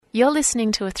You're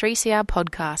listening to a 3CR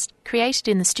podcast created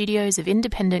in the studios of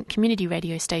independent community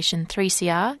radio station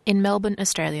 3CR in Melbourne,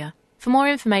 Australia. For more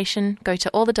information, go to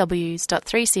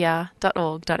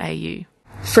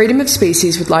allthews.3cr.org.au. Freedom of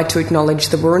Species would like to acknowledge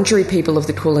the Wurundjeri people of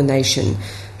the Kulin Nation,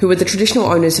 who are the traditional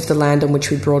owners of the land on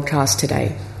which we broadcast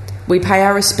today. We pay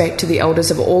our respect to the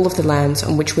elders of all of the lands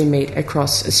on which we meet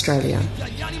across Australia.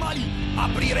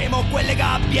 Apriremo quelle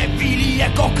gabbie vili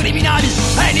ecocriminali.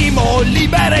 Animal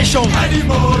liberation,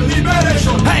 animal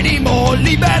liberation, animal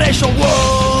liberation. Whoa,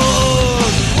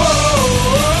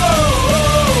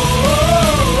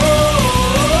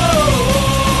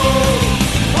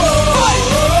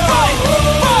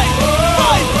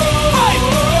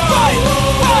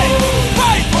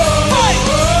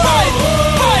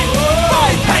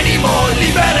 animal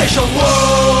liberation.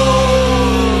 Whoa.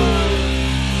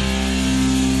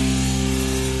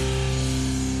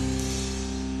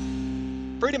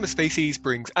 Freedom of Species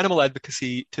brings animal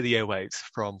advocacy to the airwaves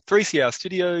from 3CR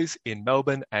studios in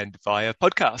Melbourne and via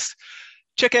podcast.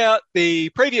 Check out the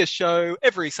previous show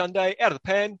every Sunday, Out of the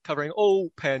Pan, covering all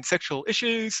pansexual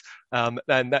issues. And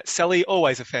that's Sally,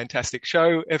 always a fantastic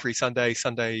show every Sunday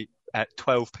at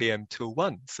 12 p.m. till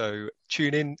 1. So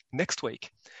tune in next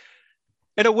week.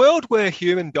 In a world where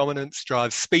human dominance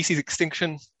drives species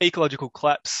extinction, ecological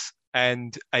collapse,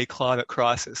 and a climate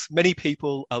crisis, many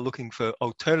people are looking for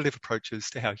alternative approaches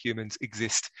to how humans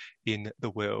exist in the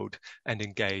world and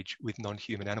engage with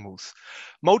non-human animals.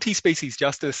 Multi-species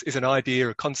justice is an idea,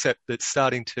 a concept that's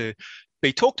starting to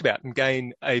be talked about and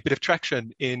gain a bit of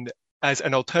traction as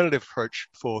an alternative approach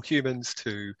for humans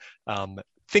to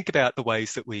think about the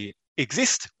ways that we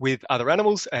exist with other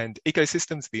animals and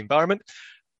ecosystems, the environment.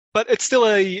 But it's still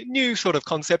a new sort of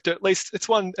concept, at least it's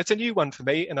a new one for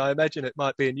me, and I imagine it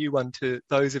might be a new one to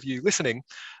those of you listening.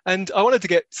 And I wanted to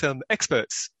get some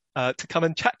experts to come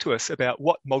and chat to us about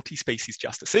what multi-species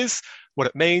justice is, what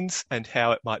it means, and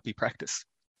how it might be practiced.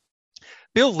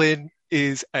 Bill Lynn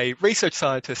is a research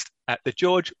scientist at the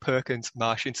George Perkins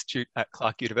Marsh Institute at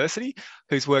Clark University,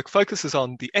 whose work focuses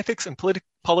on the ethics and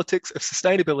politics of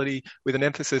sustainability with an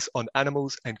emphasis on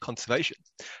animals and conservation.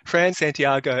 Fran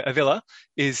Santiago Avila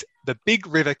is the Big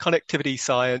River Connectivity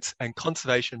Science and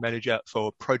Conservation Manager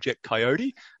for Project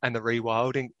Coyote and the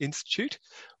Rewilding Institute,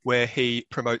 where he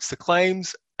promotes the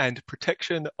claims and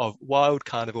protection of wild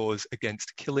carnivores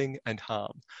against killing and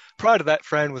harm. Prior to that,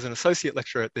 Fran was an associate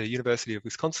lecturer at the University of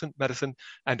Wisconsin-Madison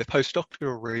and a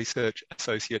postdoctoral research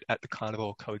associate at the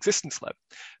Carnivore Coexistence Lab.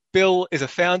 Bill is a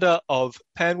founder of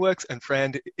PanWorks, and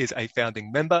Fran is a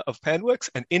founding member of PanWorks,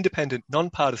 an independent,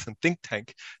 non-partisan think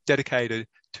tank dedicated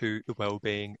to the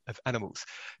well-being of animals.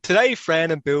 Today,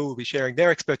 Fran and Bill will be sharing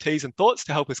their expertise and thoughts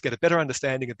to help us get a better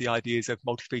understanding of the ideas of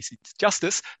multi-species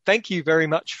justice. Thank you very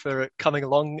much for coming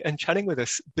along and chatting with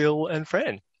us, Bill and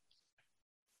Fran.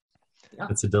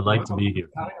 It's a delight to be here.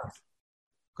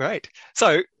 Great.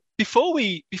 So before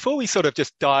we sort of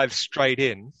just dive straight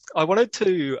in, I wanted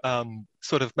to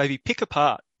sort of maybe pick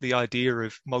apart the idea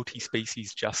of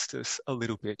multi-species justice a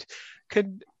little bit.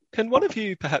 Can one of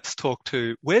you perhaps talk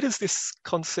to where does this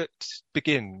concept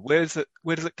begin? Where does it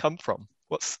come from?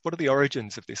 What are the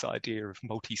origins of this idea of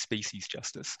multi-species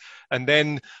justice? And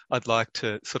then I'd like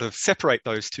to sort of separate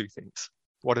those two things.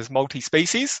 What is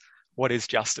multi-species? What is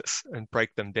justice? And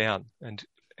break them down. And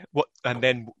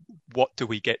then what do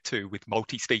we get to with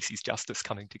multi-species justice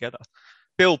coming together?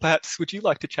 Bill, perhaps would you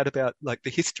like to chat about like the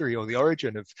history or the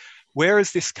origin of where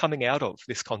is this coming out of,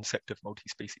 this concept of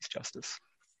multi-species justice?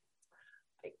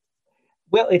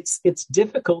 Well, it's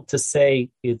difficult to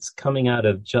say it's coming out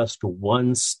of just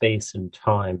one space and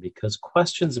time, because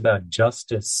questions about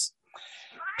justice,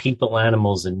 people,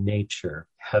 animals, and nature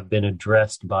have been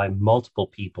addressed by multiple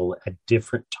people at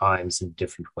different times in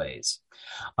different ways.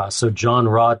 So John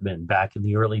Rodman, back in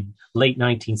the late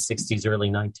 1960s, early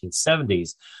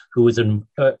 1970s, who was an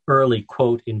early,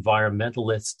 quote,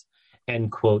 environmentalist,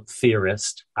 end quote,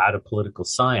 theorist out of political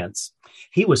science,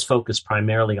 he was focused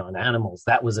primarily on animals.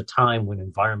 That was a time when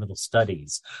environmental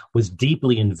studies was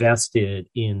deeply invested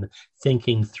in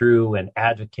thinking through and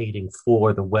advocating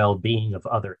for the well-being of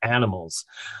other animals.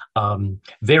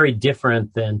 Very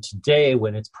different than today,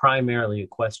 when it's primarily a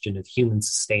question of human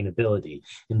sustainability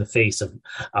in the face of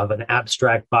an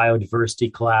abstract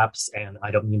biodiversity collapse. And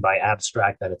I don't mean by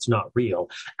abstract that it's not real.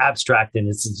 Abstract and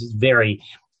it's very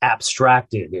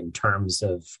abstracted in terms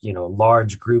of,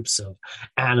 large groups of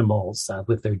animals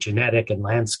with their genetic and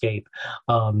landscape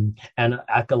and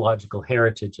ecological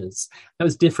heritages. That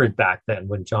was different back then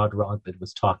when John Rodman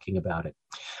was talking about it.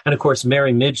 And of course,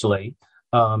 Mary Midgley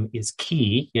is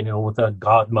key, with a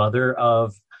godmother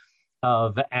of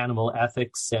of animal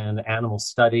ethics and animal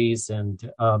studies,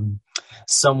 and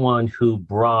someone who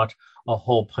brought a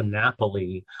whole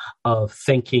panoply of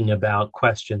thinking about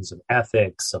questions of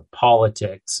ethics, of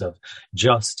politics, of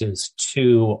justice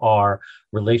to our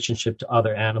relationship to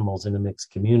other animals in a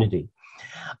mixed community.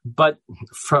 But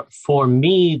for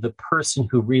me, the person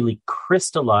who really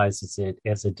crystallizes it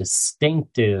as a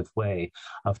distinctive way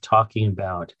of talking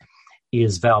about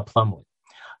is Val Plumwood.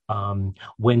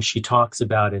 When she talks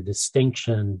about a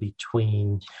distinction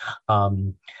between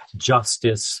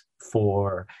justice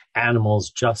for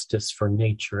animals, justice for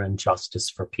nature, and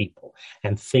justice for people,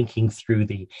 and thinking through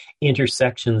the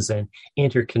intersections and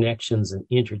interconnections and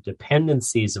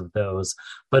interdependencies of those,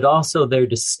 but also their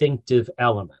distinctive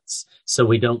elements, so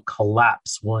we don't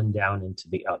collapse one down into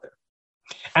the other.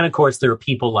 And of course, there are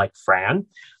people like Fran.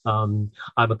 I'm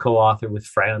a co-author with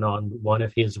Fran on one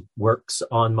of his works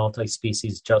on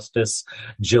multi-species justice,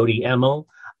 Jody Emmel,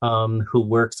 who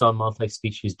works on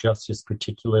multi-species justice,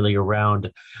 particularly around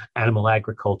animal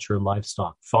agriculture and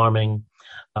livestock farming.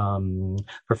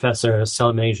 Professor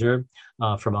Selmager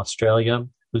from Australia,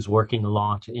 who's working a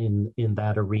lot in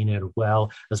that arena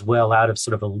as well out of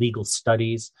sort of a legal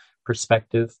studies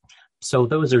perspective. So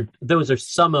those are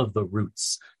some of the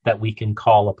roots that we can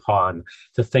call upon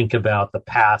to think about the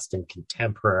past and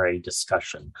contemporary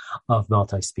discussion of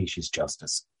multi-species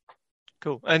justice.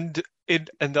 Cool. And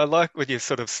I like when you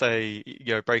sort of say,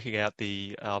 breaking out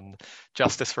the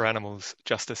justice for animals,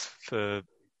 justice for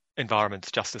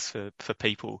environments, justice for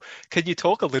people. Can you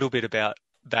talk a little bit about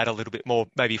that a little bit more?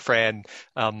 Maybe Fran,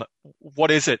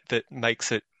 what is it that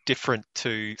makes it different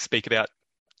to speak about,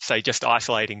 say, just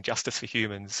isolating justice for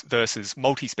humans versus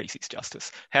multi-species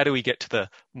justice? How do we get to the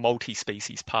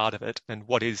multi-species part of it, and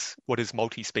what does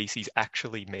multi-species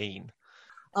actually mean?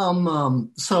 I'm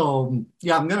going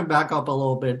to back up a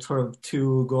little bit sort of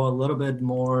to go a little bit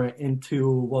more into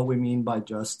what we mean by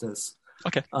justice.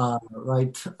 Okay.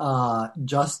 Right.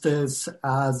 Justice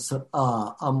as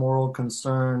a moral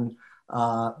concern,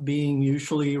 being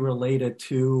usually related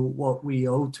to what we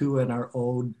owe to and are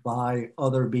owed by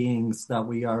other beings that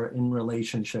we are in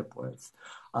relationship with.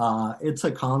 It's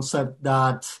a concept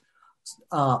that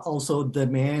also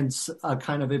demands a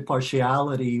kind of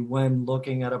impartiality when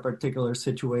looking at a particular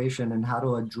situation and how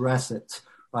to address it,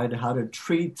 right? How to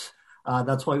treat.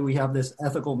 That's why we have this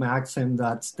ethical maxim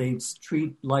that states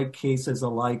treat like cases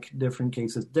alike, different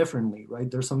cases differently, right?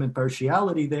 There's some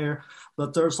impartiality there,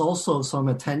 but there's also some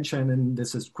attention, and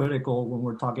this is critical when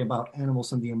we're talking about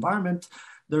animals and the environment.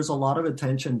 There's a lot of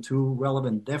attention to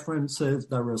relevant differences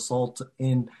that result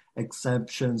in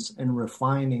exceptions and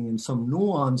refining and some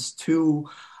nuance to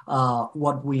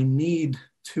what we need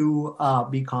to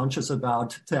be conscious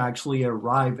about to actually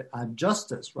arrive at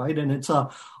justice, right? And it's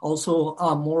also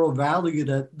a moral value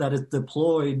that is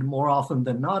deployed more often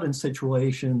than not in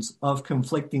situations of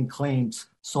conflicting claims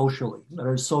socially, that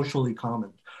are socially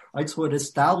common, right? So it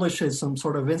establishes some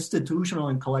sort of institutional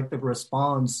and collective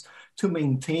response to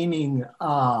maintaining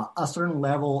a certain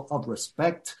level of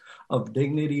respect, of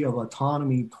dignity, of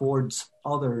autonomy towards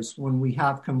others when we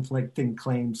have conflicting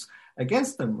claims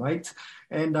against them, right?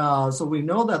 And so we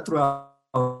know that throughout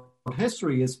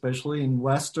history, especially in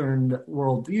Western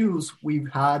worldviews, we've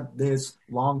had this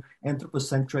long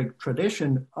anthropocentric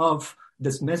tradition of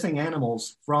dismissing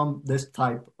animals from this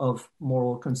type of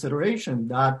moral consideration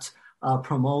that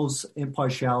promotes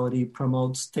impartiality,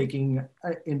 promotes taking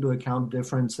into account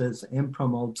differences, and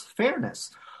promotes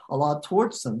fairness a lot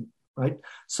towards them, right?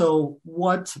 So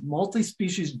what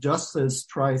multi-species justice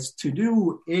tries to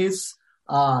do is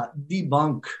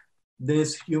debunk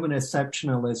this human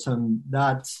exceptionalism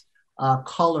that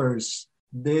colors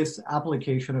this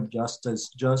application of justice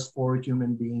just for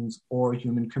human beings or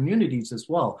human communities as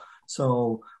well.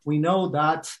 So we know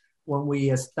that when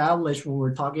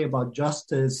we're talking about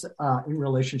justice in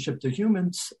relationship to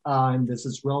humans, and this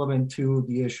is relevant to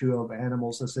the issue of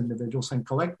animals as individuals and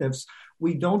collectives,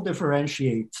 we don't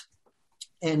differentiate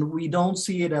and we don't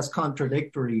see it as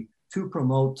contradictory to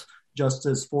promote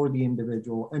justice for the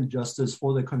individual and justice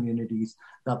for the communities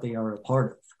that they are a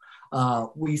part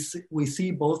of. We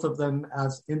see both of them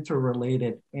as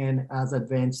interrelated and as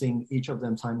advancing each of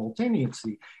them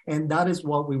simultaneously. And that is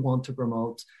what we want to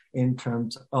promote in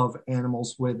terms of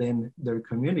animals within their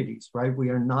communities, right? We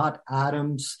are not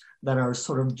atoms that are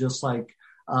sort of just like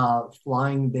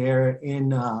flying there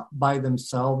by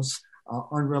themselves,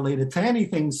 unrelated to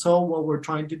anything. So what we're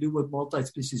trying to do with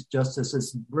multi-species justice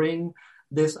is bring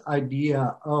this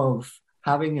idea of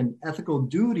having an ethical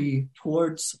duty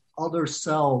towards other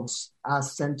selves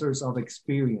as centers of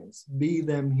experience, be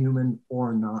them human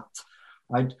or not,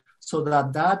 right? So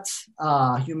that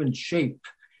human shape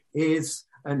is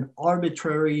an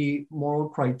arbitrary moral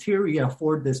criteria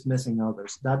for dismissing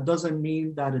others. That doesn't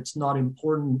mean that it's not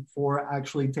important for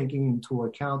actually taking into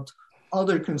account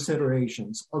other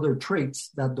considerations, other traits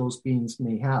that those beings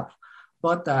may have,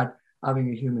 but that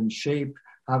having a human shape,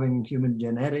 having human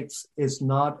genetics is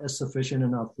not a sufficient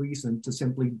enough reason to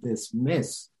simply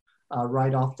dismiss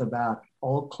right off the bat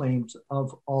all claims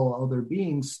of all other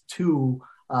beings to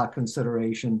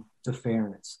consideration to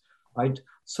fairness, right?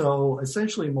 So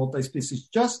essentially, multi-species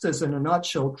justice, in a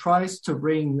nutshell, tries to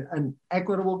bring an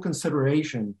equitable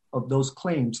consideration of those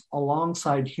claims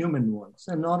alongside human ones,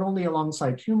 and not only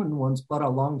alongside human ones, but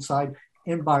alongside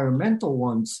environmental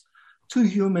ones to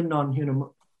human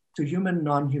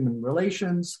non-human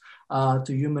relations, to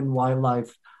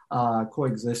human-wildlife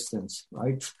coexistence,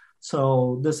 right?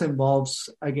 So this involves,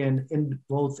 again, in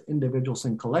both individuals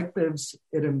and collectives.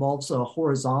 It involves a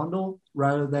horizontal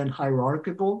rather than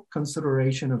hierarchical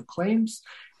consideration of claims.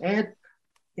 And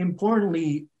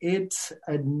importantly, it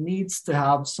needs to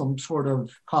have some sort of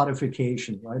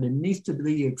codification, right? It needs to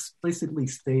be explicitly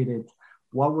stated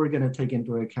what we're going to take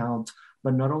into account,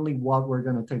 but not only what we're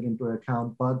going to take into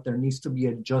account, but there needs to be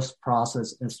a just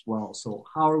process as well. So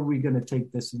how are we going to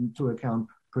take this into account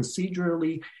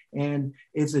procedurally, and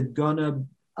is it gonna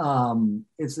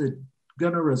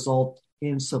result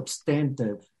in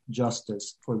substantive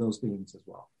justice for those beings as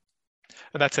well?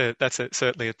 And that's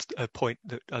certainly a point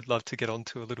that I'd love to get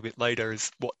onto a little bit later, is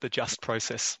what the just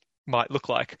process might look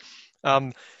like.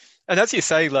 And as you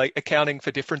say, like accounting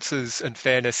for differences and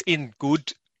fairness in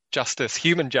good justice,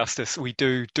 human justice, we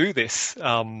do this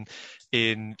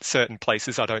in certain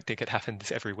places. I don't think it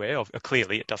happens everywhere.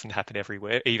 Clearly, it doesn't happen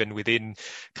everywhere, even within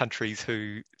countries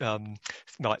who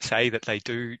might say that they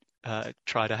do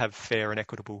try to have fair and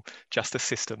equitable justice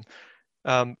system.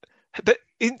 But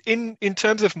in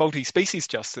terms of multi-species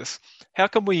justice, how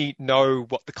can we know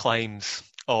what the claims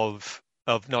of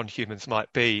non-humans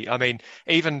might be? I mean,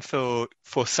 even for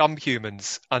some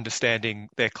humans, understanding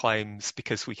their claims,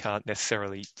 because we can't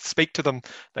necessarily speak to them,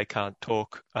 they can't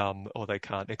talk, or they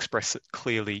can't express it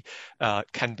clearly,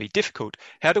 can be difficult.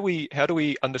 How do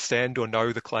we understand or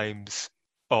know the claims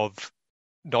of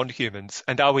non-humans,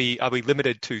 and are we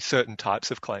limited to certain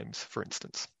types of claims, for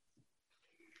instance?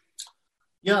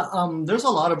 Yeah, there's a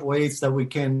lot of ways that we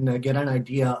can get an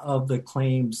idea of the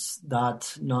claims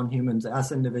that non-humans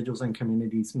as individuals and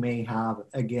communities may have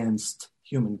against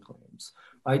human claims,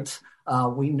 right?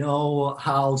 We know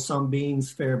how some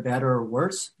beings fare better or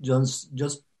worse just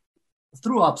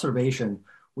through observation.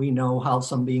 We know how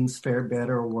some beings fare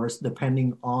better or worse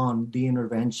depending on the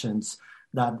interventions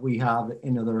that we have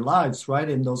in other lives, right?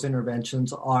 And those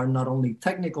interventions are not only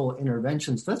technical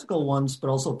interventions, physical ones, but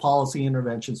also policy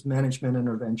interventions, management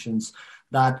interventions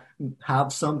that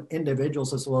have some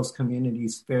individuals as well as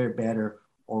communities fare better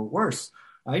or worse,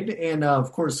 right? And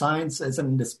of course, science is an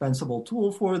indispensable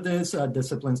tool for this,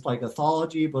 disciplines like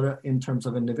ethology, but in terms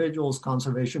of individuals,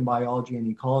 conservation biology and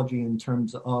ecology in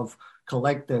terms of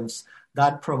collectives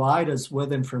that provide us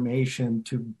with information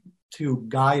to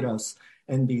guide us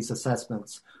in these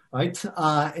assessments, right?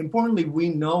 Importantly, we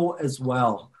know as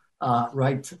well,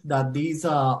 right, that these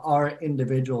are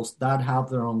individuals that have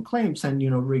their own claims, and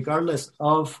regardless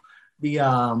of the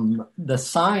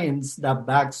science that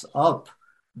backs up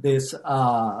this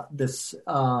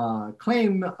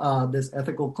claim, this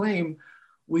ethical claim,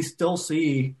 we still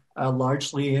see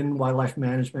largely in wildlife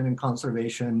management and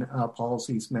conservation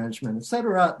policies, management, et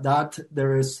cetera, that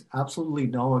there is absolutely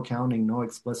no accounting, no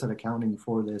explicit accounting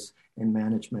for this in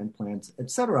management plans, et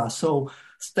cetera. So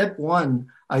step one,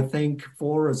 I think,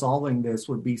 for resolving this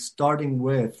would be starting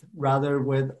with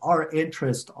our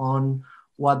interest on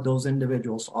what those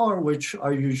individuals are, which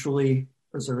are usually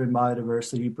preserving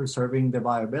biodiversity, preserving the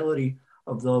viability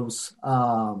of those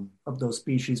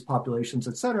species, populations,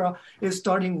 et cetera, is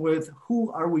starting with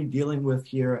who are we dealing with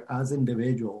here as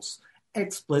individuals,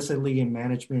 explicitly in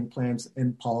management plans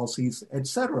and policies, et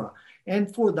cetera.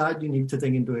 And for that, you need to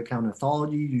take into account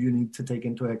ethology. You need to take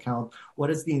into account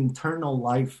what is the internal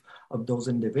life of those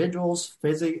individuals,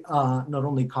 not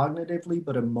only cognitively,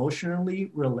 but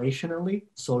emotionally, relationally,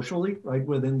 socially, right,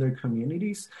 within their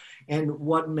communities, and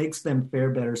what makes them fare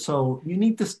better. So you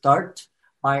need to start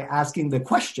by asking the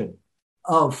question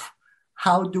of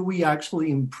how do we actually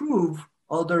improve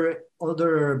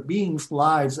other beings'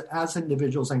 lives as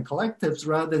individuals and collectives,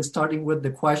 rather than starting with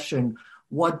the question,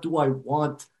 what do I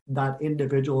want that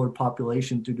individual or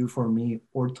population to do for me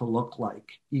or to look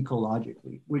like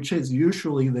ecologically, which is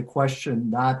usually the question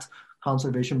that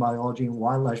conservation biology and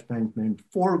wildlife management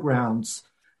foregrounds,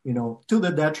 to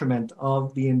the detriment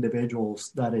of the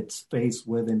individuals that it's faced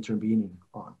with intervening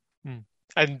on.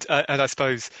 And I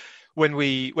suppose when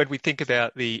we think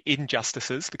about the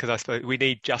injustices, because I suppose we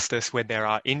need justice when there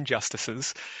are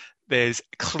injustices, there's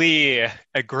clear,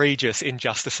 egregious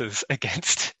injustices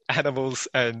against animals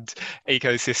and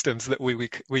ecosystems that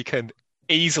we can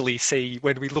easily see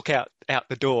when we look out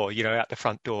the door, out the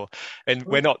front door. And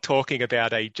we're not talking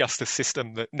about a justice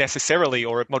system that necessarily,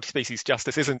 or a multi-species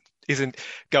justice isn't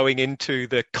going into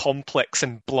the complex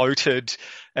and bloated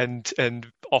and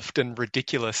often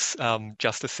ridiculous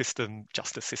justice system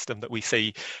that we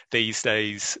see these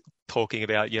days, talking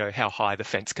about how high the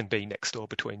fence can be next door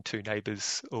between two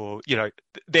neighbours, or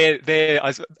they're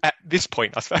at this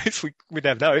point, I suppose we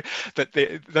never know, but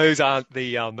those aren't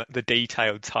the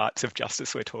detailed types of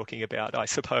justice we're talking about. I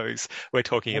suppose we're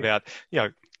talking about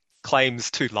claims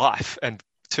to life and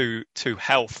to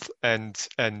health and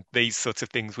these sorts of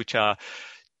things, which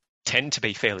tend to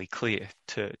be fairly clear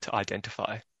to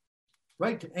identify.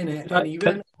 Right,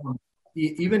 and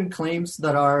even claims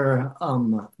that are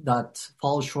that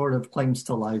fall short of claims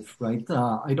to life, right?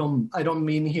 I don't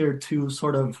mean here to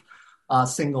sort of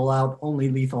single out only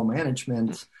lethal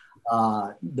management.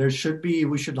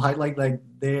 We should highlight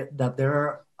that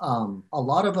there are a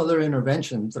lot of other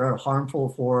interventions that are harmful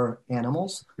for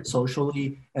animals,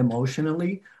 socially,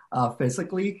 emotionally,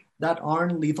 physically, that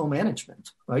aren't lethal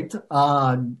management, right?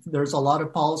 There's a lot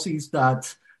of policies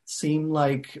that seem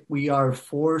like we are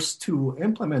forced to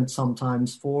implement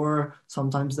sometimes for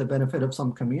the benefit of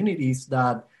some communities,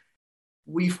 that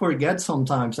we forget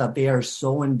sometimes that they are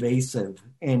so invasive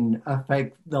and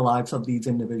affect the lives of these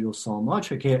individuals so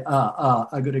much. Okay,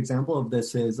 a good example of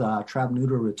this is trap,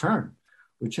 neuter, return,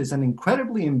 which is an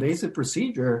incredibly invasive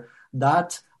procedure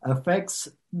that affects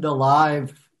the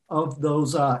life of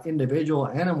those individual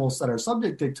animals that are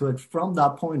subjected to it from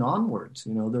that point onwards.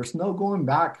 There's no going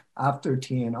back after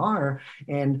TNR,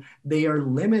 and they are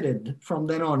limited from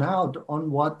then on out on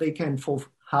what they can,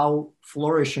 how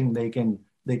flourishing they can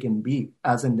be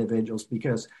as individuals,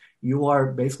 because you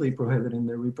are basically prohibiting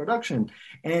their reproduction.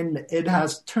 And it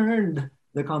has turned,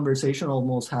 the conversation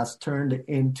almost has turned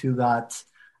into that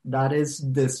is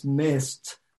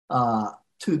dismissed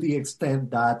to the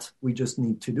extent that we just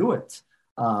need to do it.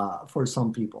 For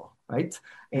some people, right?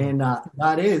 And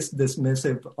that is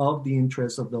dismissive of the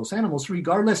interests of those animals,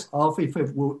 regardless of if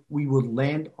we would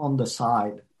land on the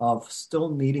side of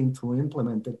still needing to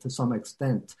implement it to some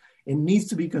extent. It needs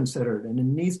to be considered, and it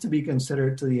needs to be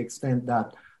considered to the extent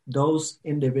that those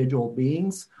individual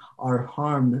beings are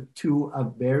harmed to a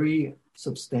very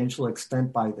substantial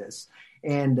extent by this.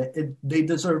 And they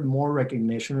deserve more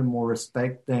recognition and more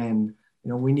respect than,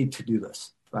 we need to do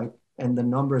this, right? And the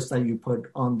numbers that you put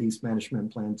on these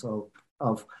management plans of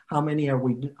how many are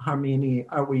we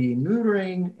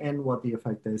neutering, and what the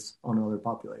effect is on other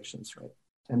populations, right?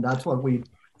 And that's what we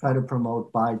try to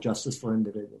promote by Justice for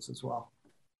Individuals as well.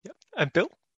 Yep. And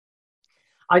Bill?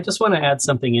 I just want to add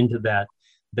something into that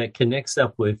connects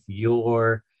up with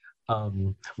your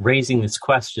raising this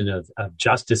question of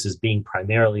justice as being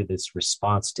primarily this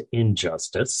response to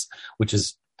injustice, which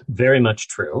is very much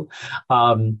true.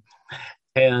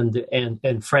 And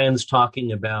Franz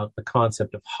talking about the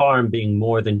concept of harm being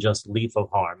more than just lethal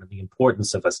harm, and the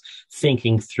importance of us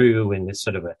thinking through in this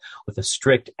sort of with a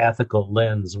strict ethical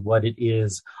lens what it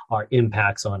is our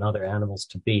impacts on other animals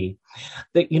to be.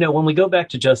 That, when we go back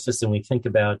to justice and we think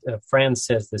about, Franz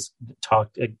says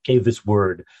gave this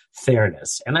word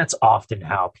fairness, and that's often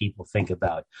how people think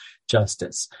about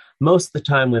justice. Most of the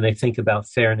time when they think about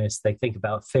fairness, they think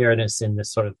about fairness in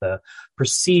this sort of the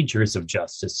procedures of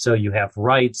justice. So you have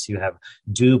rights, you have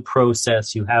due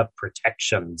process, you have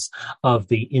protections of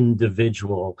the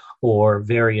individual or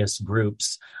various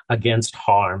groups against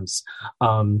harms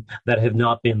that have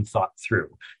not been thought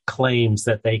through, claims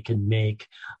that they can make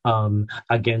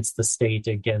against the state,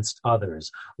 against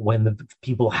others. When the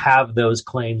people have those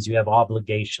claims, you have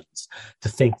obligations to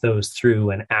think those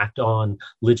through and act on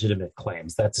legitimate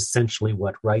claims. That's essentially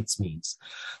what rights means.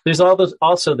 There's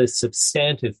also this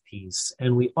substantive piece,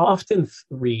 and we often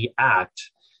react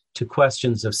to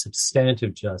questions of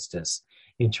substantive justice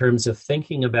in terms of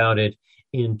thinking about it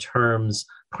in terms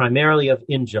primarily of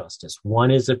injustice.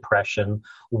 One is oppression,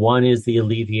 one is the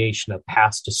alleviation of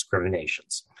past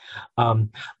discriminations.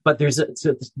 But there's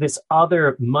this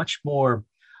other, much more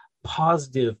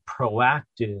positive,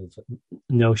 proactive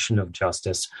notion of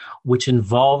justice, which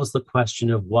involves the question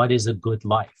of what is a good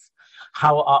life.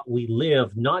 How ought we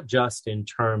live, not just in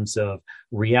terms of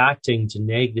reacting to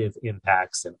negative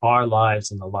impacts in our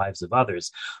lives and the lives of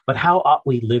others, but how ought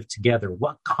we live together?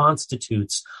 What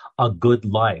constitutes a good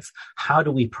life? How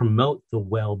do we promote the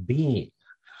well-being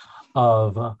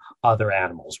of other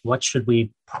animals? What should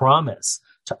we promise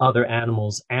to other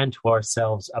animals and to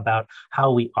ourselves about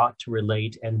how we ought to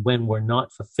relate, and when we're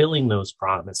not fulfilling those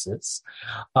promises,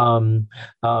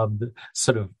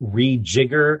 sort of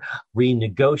rejigger,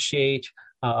 renegotiate,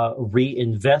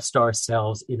 reinvest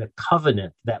ourselves in a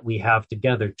covenant that we have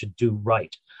together to do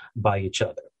right by each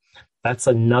other. That's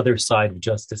another side of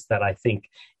justice that I think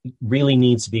really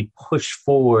needs to be pushed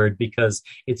forward, because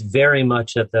it's very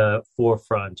much at the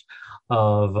forefront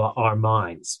of our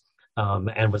minds,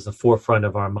 and was the forefront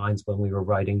of our minds when we were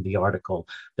writing the article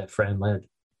that Fran led.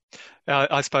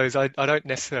 I suppose I don't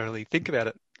necessarily think about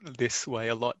it this way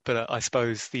a lot, but I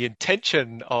suppose the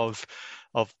intention of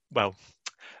well,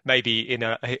 maybe in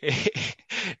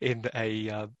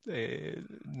a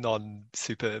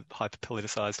non-super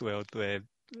hyper-politicized world where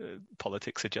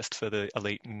politics are just for the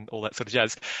elite and all that sort of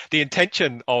jazz, the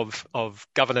intention of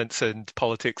governance and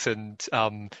politics and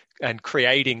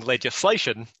creating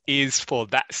legislation is for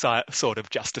that sort of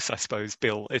justice, I suppose,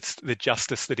 Bill. It's the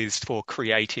justice that is for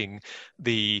creating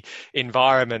the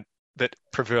environment that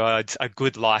provides a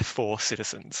good life for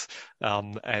citizens.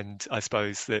 And I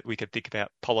suppose that we could think about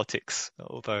politics,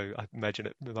 although I imagine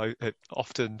it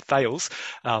often fails,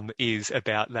 is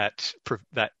about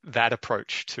that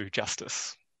approach to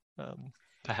justice,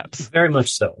 perhaps. Very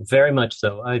much so. Very much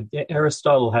so.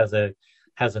 Aristotle has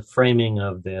a framing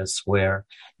of this where,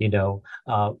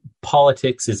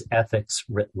 politics is ethics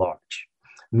writ large,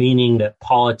 meaning that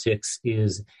politics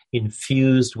is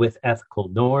infused with ethical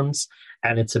norms,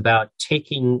 and it's about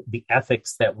taking the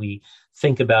ethics that we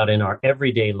think about in our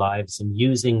everyday lives and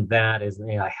using that as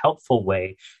a helpful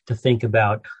way to think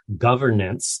about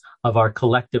governance of our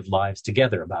collective lives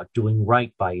together, about doing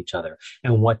right by each other.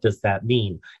 And what does that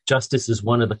mean? Justice is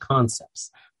one of the concepts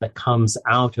that comes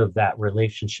out of that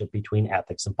relationship between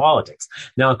ethics and politics.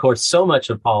 Now, of course, so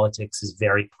much of politics is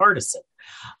very partisan.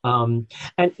 And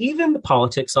even the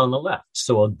politics on the left.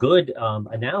 So a good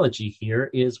analogy here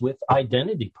is with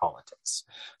identity politics.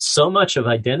 So much of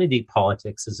identity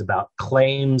politics is about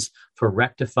claims for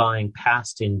rectifying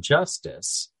past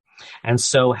injustice, and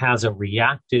so has a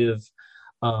reactive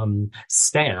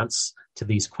stance to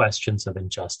these questions of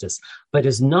injustice, but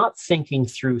is not thinking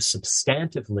through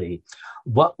substantively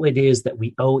what it is that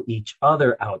we owe each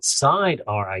other outside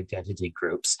our identity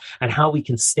groups and how we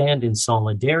can stand in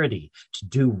solidarity to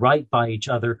do right by each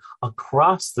other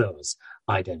across those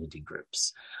identity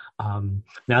groups.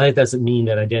 Now, that doesn't mean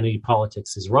that identity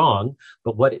politics is wrong,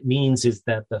 but what it means is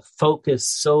that the focus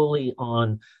solely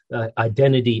on the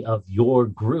identity of your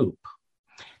group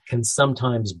can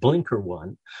sometimes blinker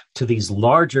one to these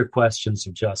larger questions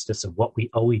of justice, of what we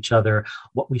owe each other,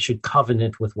 what we should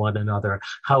covenant with one another.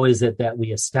 How is it that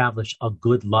we establish a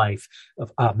good life,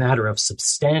 a matter of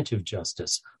substantive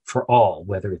justice for all,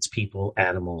 whether it's people,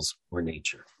 animals, or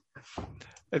nature?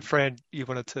 And Fran, you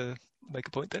wanted to make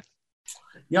a point there?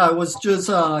 Yeah, I was just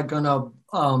gonna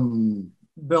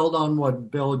build on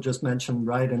what Bill just mentioned,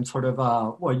 right? And sort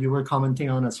of what you were commenting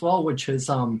on as well, which is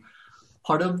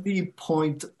part of the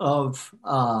point of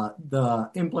the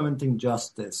implementing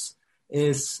justice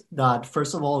is that,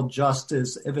 first of all,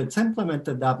 justice, if it's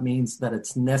implemented, that means that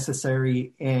it's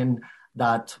necessary and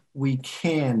that we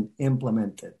can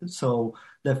implement it. So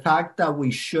the fact that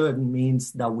we should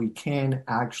means that we can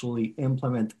actually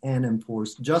implement and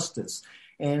enforce justice.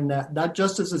 And that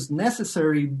justice is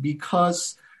necessary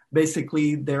because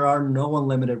basically there are no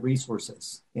unlimited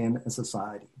resources in a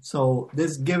society. So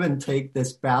this give and take,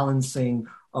 this balancing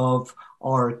of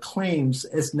our claims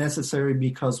is necessary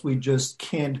because we just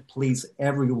can't please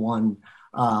everyone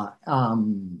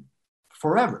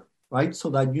forever, right? So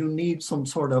that you need some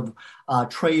sort of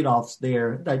trade-offs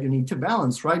there that you need to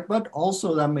balance, right? But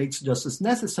also that makes justice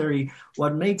necessary.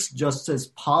 What makes justice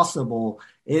possible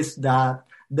is that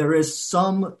there is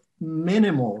some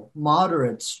minimal,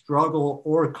 moderate struggle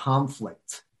or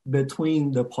conflict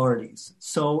between the parties.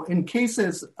 So in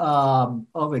cases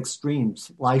of extremes,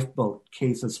 lifeboat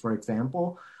cases, for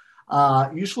example,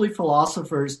 usually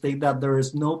philosophers state that there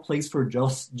is no place for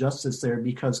justice there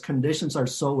because conditions are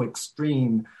so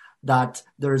extreme that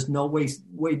there is no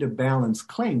way to balance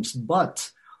claims.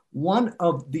 But one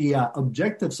of the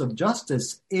objectives of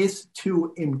justice is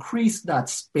to increase that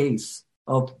space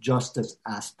of justice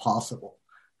as possible.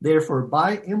 Therefore,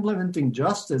 by implementing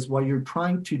justice, what you're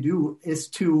trying to do is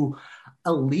to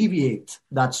alleviate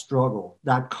that struggle,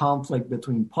 that conflict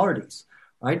between parties,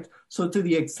 right? So to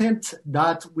the extent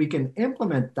that we can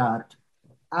implement that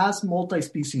as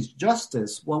multi-species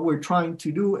justice, what we're trying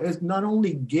to do is not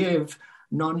only give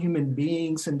non-human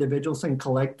beings, individuals, and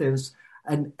collectives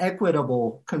an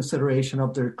equitable consideration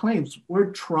of their claims.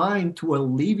 We're trying to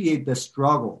alleviate the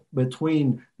struggle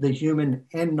between the human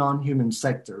and non-human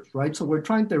sectors, right? So we're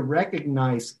trying to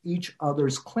recognize each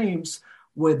other's claims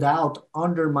without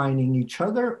undermining each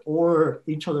other or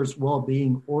each other's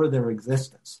well-being or their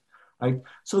existence, right?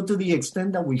 So to the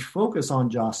extent that we focus on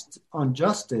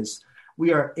justice,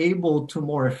 we are able to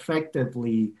more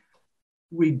effectively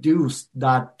reduce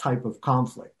that type of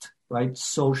conflict, right,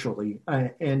 socially.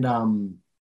 And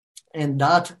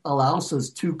that allows us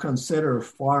to consider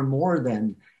far more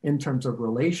than in terms of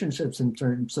relationships, in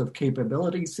terms of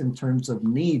capabilities, in terms of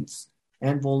needs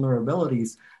and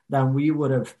vulnerabilities than we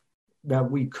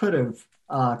could have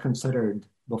considered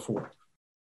before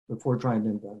trying to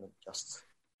implement justice.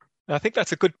 I think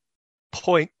that's a good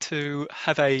point to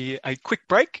have a quick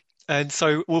break. And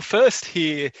so we'll first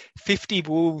hear 50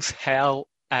 Wolves Howl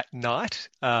at Night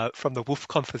from the Wolf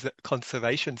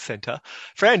Conservation Centre.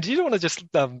 Fran, do you want to just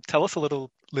tell us a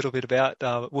little bit about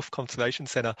Wolf Conservation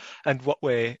Centre and what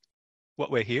we're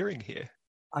hearing here?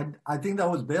 I think that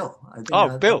was Bill.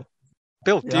 Bill.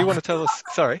 Bill, yeah. Do you want to tell us?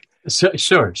 Sorry.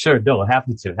 Sure, Bill.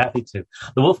 Happy to.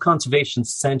 The Wolf Conservation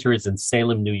Center is in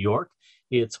Salem, New York.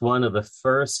 It's one of the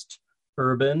first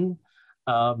urban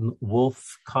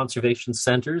wolf conservation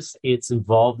centers. It's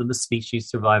involved in the species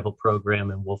survival program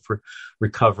and wolf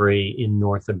recovery in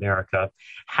North America.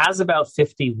 Has about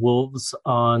 50 wolves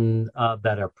on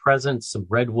that are present, some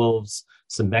red wolves,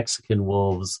 some Mexican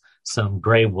wolves, some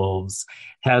gray wolves.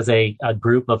 Has a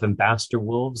group of ambassador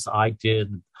wolves. I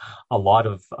did a lot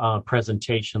of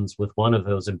presentations with one of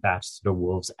those ambassador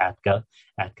wolves, Atka.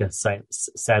 Atka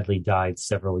sadly died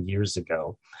several years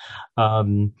ago.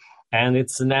 And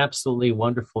it's an absolutely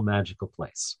wonderful, magical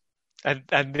place.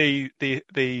 And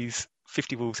these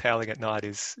 50 wolves howling at night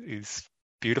is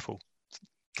beautiful.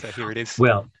 So here it is.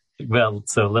 Well.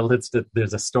 So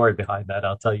there's a story behind that.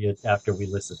 I'll tell you after we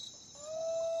listen.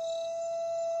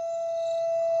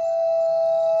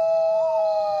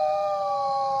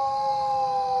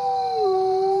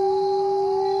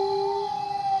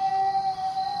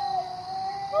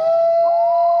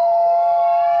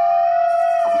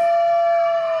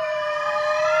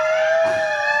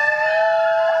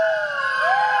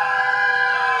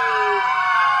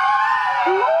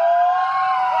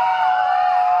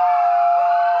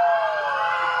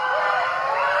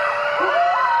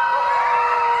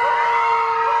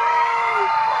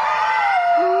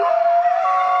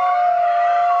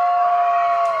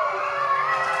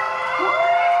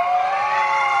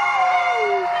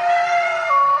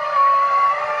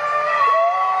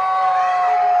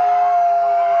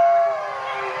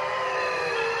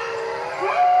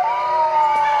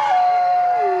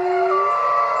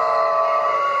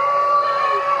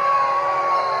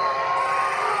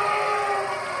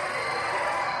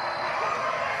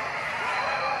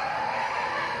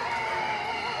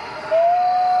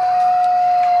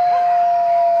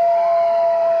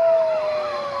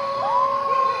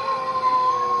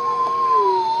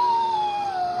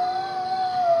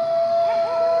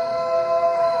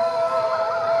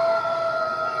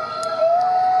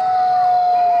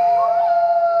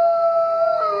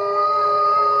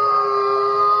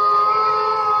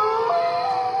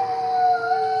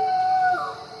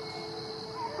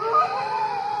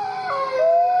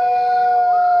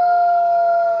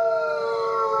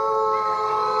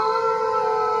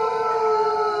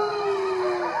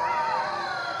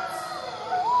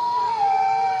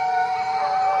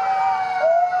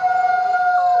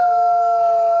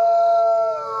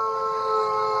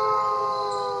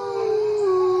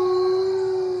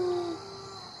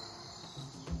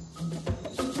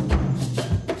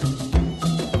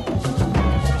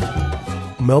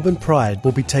 Melbourne Pride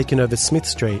will be taking over Smith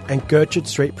Street and Gertrude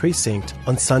Street Precinct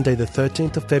on Sunday the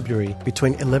 13th of February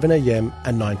between 11am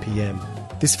and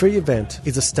 9pm. This free event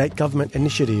is a state government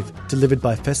initiative delivered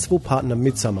by festival partner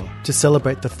Midsummer to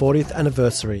celebrate the 40th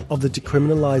anniversary of the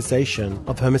decriminalisation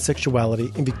of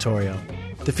homosexuality in Victoria.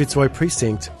 The Fitzroy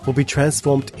Precinct will be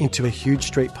transformed into a huge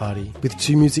street party with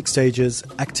 2 music stages,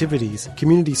 activities,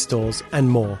 community stores and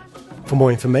more. For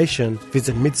more information,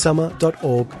 visit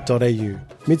midsummer.org.au.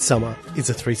 Midsummer is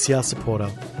a 3CR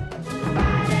supporter.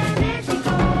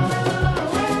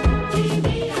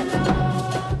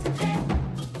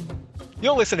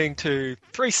 You're listening to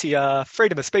 3CR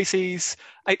Freedom of Species,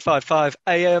 855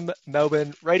 AM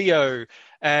Melbourne Radio.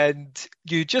 And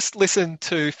you just listened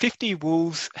to 50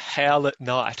 Wolves Howl at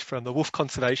Night from the Wolf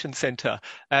Conservation Centre.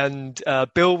 And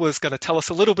Bill was going to tell us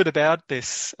a little bit about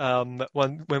this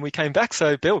when we came back.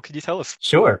 So, Bill, could you tell us?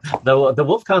 Sure. The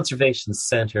Wolf Conservation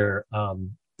Centre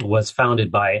was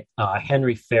founded by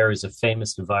Henry Fair, who's a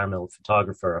famous environmental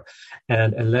photographer,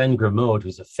 and Hélène Grimaud,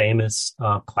 who's a famous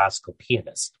classical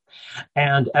pianist.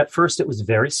 And at first it was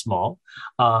very small,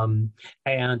 and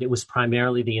it was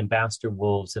primarily the ambassador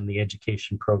wolves and the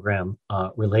education program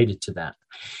related to that.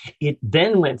 It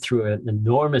then went through an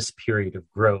enormous period of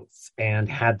growth and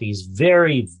had these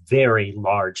very, very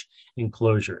large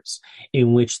enclosures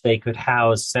in which they could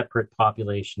house separate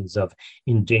populations of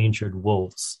endangered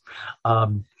wolves.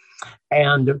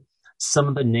 And some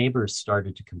of the neighbors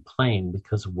started to complain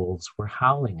because wolves were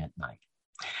howling at night.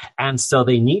 And so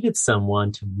they needed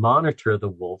someone to monitor the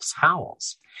wolves'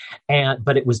 howls.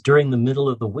 But it was during the middle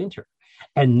of the winter,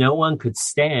 and no one could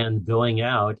stand going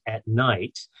out at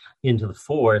night into the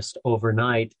forest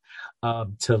overnight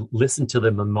to listen to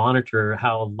them and monitor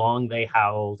how long they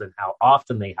howled and how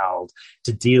often they howled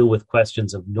to deal with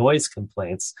questions of noise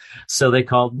complaints. So they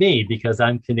called me because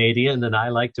I'm Canadian and I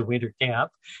like to winter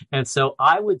camp. And so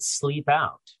I would sleep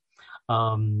out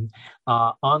on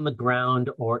the ground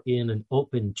or in an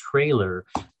open trailer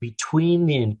between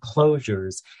the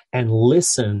enclosures and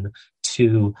listen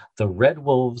to the red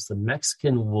wolves, the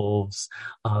Mexican wolves,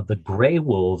 the gray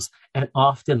wolves, and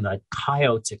often the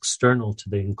coyotes external to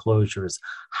the enclosures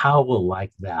howl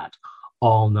like that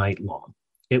all night long.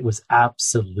 It was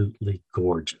absolutely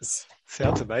gorgeous.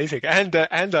 Sounds amazing. And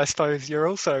I suppose you're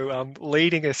also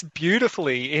leading us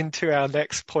beautifully into our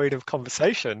next point of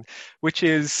conversation, which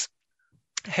is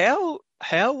how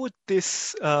would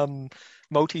this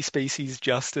multi-species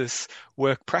justice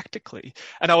work practically?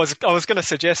 And I was going to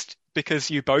suggest,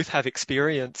 because you both have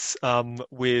experience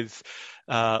with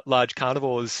large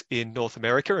carnivores in North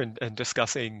America and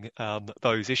discussing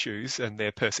those issues and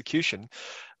their persecution,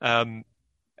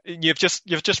 you've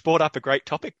just brought up a great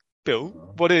topic, Bill.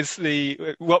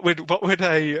 What would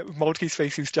a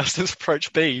multi-species justice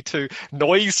approach be to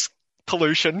noise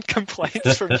pollution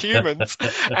complaints from humans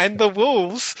and the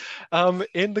wolves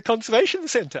in the conservation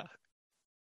centre?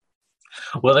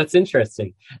 Well, that's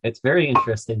interesting. It's very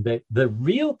interesting. The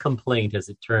real complaint, as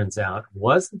it turns out,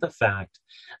 wasn't the fact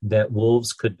that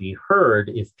wolves could be heard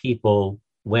if people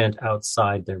went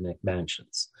outside their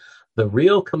McMansions. The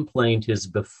real complaint is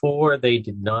before they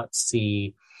did not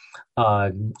see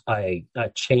a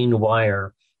chain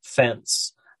wire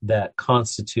fence that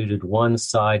constituted one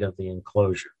side of the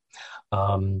enclosure.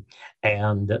 And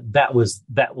that was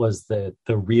the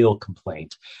real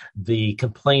complaint. The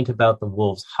complaint about the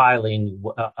wolves howling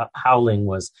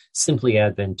was simply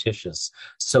adventitious.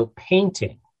 So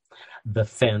painting the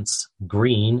fence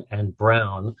green and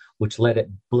brown, which let it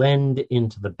blend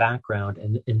into the background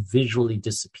and visually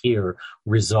disappear,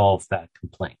 resolved that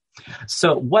complaint.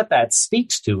 So what that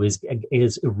speaks to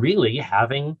is really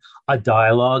having a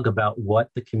dialogue about what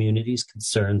the community's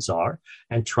concerns are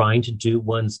and trying to do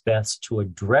one's best to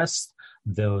address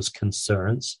those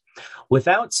concerns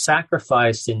without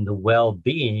sacrificing the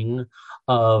well-being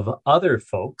of other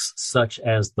folks, such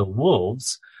as the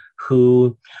wolves,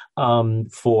 who,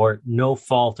 for no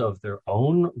fault of their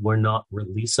own, were not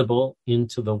releasable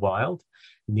into the wild,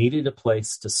 needed a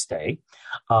place to stay,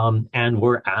 and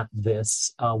were at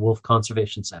this Wolf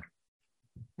Conservation Center.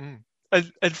 And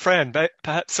Fran,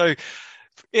 perhaps, so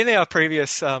in our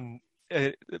previous part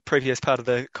of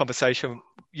the conversation,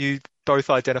 you both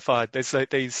identified there's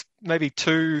these maybe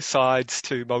two sides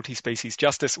to multi-species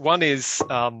justice. One is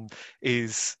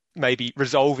maybe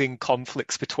resolving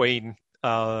conflicts between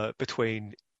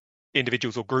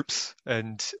individuals or groups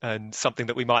and something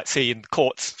that we might see in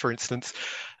courts, for instance.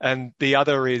 And the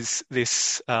other is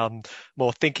this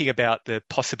more thinking about the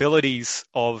possibilities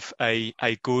of a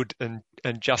good and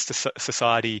just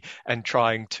society and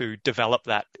trying to develop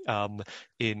that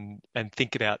and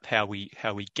think about how we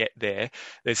get there.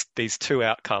 There's these two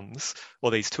outcomes,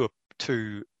 or these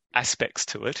two aspects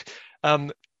to it.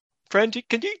 Fran,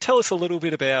 can you tell us a little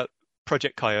bit about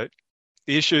Project Coyote,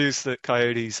 the issues that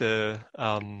coyotes are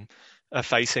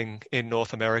facing in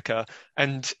North America,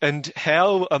 and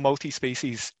how a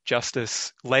multi-species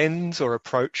justice lens or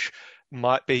approach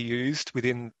might be used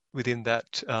within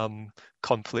that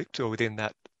conflict, or within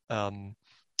that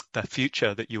the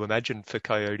future that you imagine for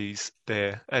coyotes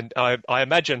there? And I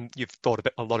imagine you've thought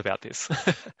a lot about this.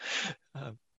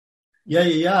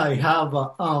 Yeah, I have.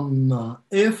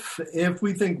 If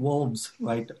we think wolves,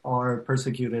 right, are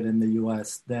persecuted in the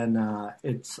U.S., then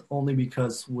it's only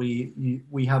because we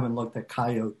haven't looked at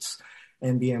coyotes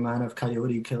and the amount of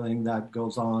coyote killing that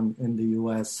goes on in the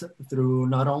U.S. through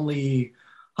not only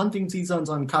hunting seasons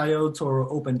on coyotes or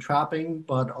open trapping,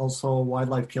 but also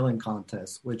wildlife killing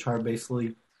contests, which are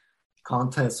basically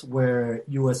contests where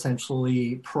you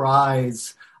essentially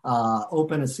prize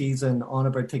open a season on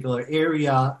a particular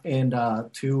area and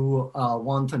to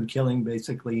wanton killing,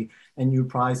 basically, and you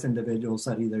prize individuals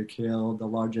that either kill the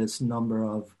largest number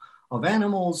of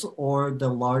animals or the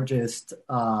largest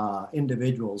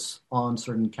individuals on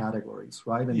certain categories,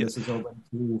 right? And This is open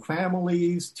to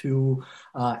families, to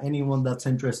anyone that's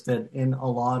interested in a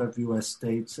lot of U.S.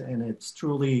 states, and it's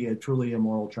truly a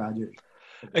moral tragedy.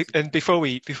 And before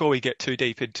we get too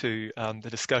deep into the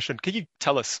discussion, can you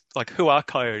tell us, like, who are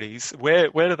coyotes? Where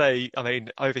do they? I mean,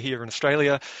 over here in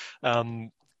Australia,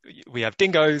 we have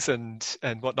dingoes and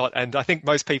whatnot, and I think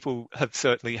most people have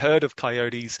certainly heard of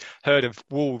coyotes, heard of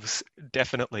wolves,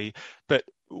 definitely. But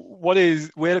where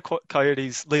do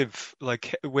coyotes live?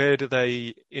 Like, where do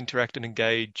they interact and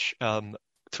engage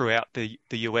throughout the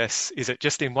US? Is it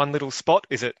just in one little spot?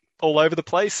 Is it all over the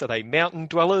place? Are they mountain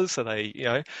dwellers? Are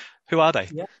they, who are they?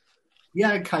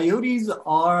 Yeah, coyotes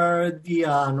are the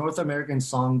North American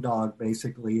song dog,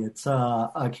 basically. It's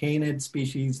a canid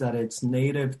species that it's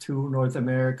native to North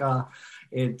America.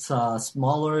 It's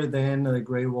smaller than the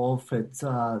gray wolf.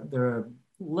 They're a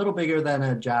little bigger than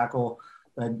a jackal.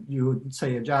 That you would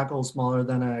say a jackal, smaller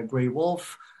than a gray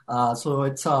wolf. So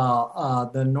it's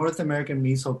the North American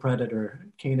mesopredator,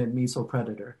 canid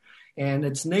mesopredator. And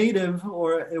it's native,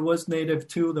 or it was native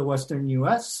to the Western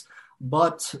U.S.,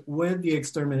 but with the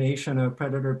extermination of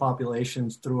predator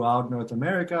populations throughout North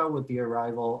America, with the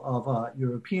arrival of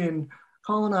European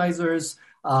colonizers,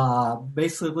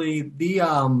 basically the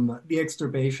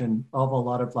extirpation of a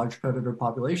lot of large predator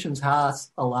populations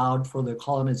has allowed for the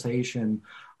colonization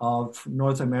of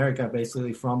North America,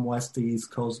 basically from west to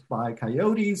east coast by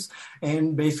coyotes.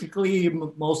 And basically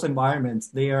most environments,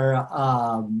 they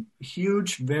are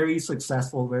huge, very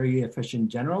successful, very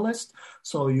efficient generalists.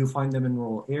 So you find them in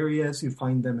rural areas, you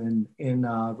find them in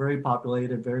very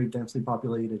populated, very densely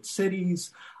populated cities,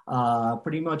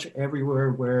 pretty much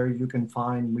everywhere where you can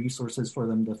find resources for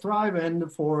them to thrive.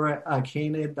 And for a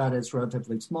canid that is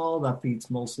relatively small, that feeds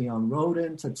mostly on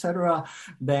rodents, etc.,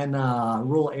 then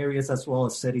rural areas as well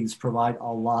as cities provide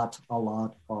a lot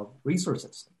of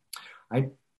resources,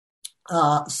 right?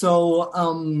 So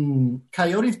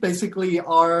coyotes basically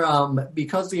are,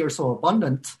 because they are so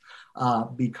abundant,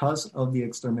 because of the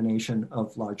extermination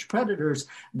of large predators,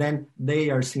 then they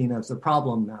are seen as a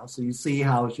problem now. So you see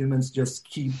how humans just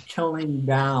keep killing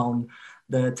down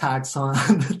the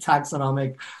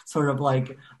taxonomic sort of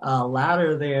like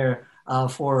ladder there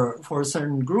for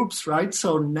certain groups, right?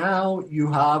 So now you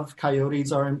have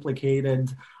coyotes are implicated,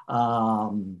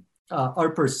 are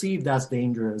perceived as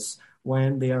dangerous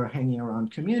when they are hanging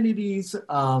around communities.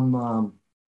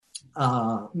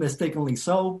 Mistakenly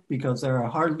so, because there are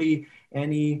hardly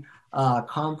any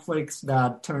conflicts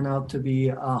that turn out to be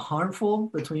harmful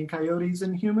between coyotes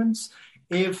and humans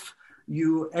if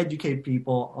you educate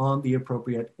people on the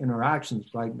appropriate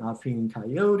interactions, right? Not feeding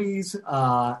coyotes,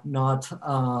 not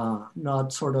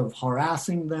sort of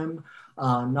harassing them,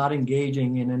 not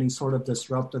engaging in any sort of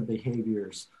disruptive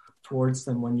behaviors towards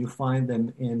them when you find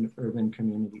them in urban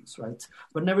communities, right?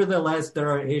 But nevertheless,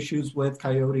 there are issues with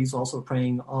coyotes also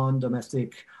preying on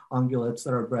domestic ungulates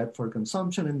that are bred for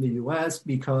consumption in the U.S.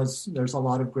 because there's a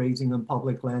lot of grazing on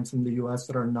public lands in the U.S.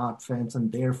 that are not fenced,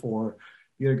 and therefore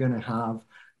you're going to have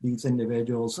these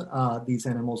individuals, these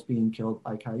animals being killed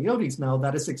by coyotes. Now,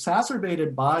 that is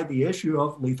exacerbated by the issue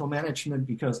of lethal management,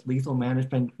 because lethal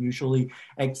management usually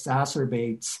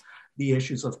exacerbates the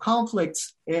issues of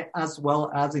conflicts, as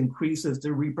well as increases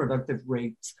the reproductive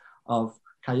rates of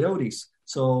coyotes.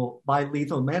 So by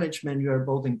lethal management, you are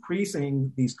both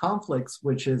increasing these conflicts,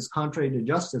 which is contrary to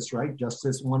justice, right?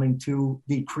 Justice wanting to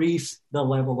decrease the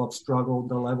level of struggle,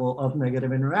 the level of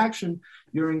negative interaction.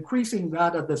 You're increasing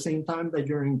that at the same time that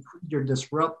you're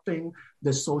disrupting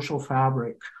the social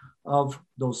fabric of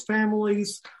those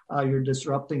families, you're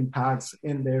disrupting packs,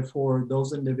 and therefore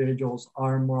those individuals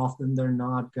are more often than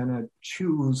not gonna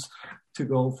choose to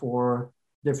go for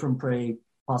different prey,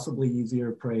 possibly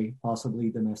easier prey, possibly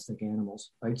domestic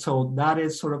animals, right? So that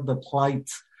is sort of the plight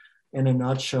in a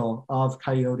nutshell of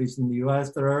coyotes in the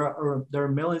U.S. There are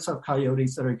millions of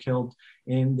coyotes that are killed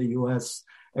in the U.S.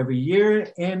 every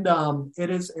year, and it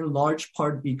is in large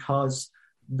part because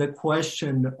the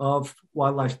question of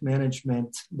wildlife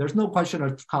management, there's no question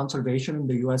of conservation in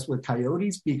the U.S. with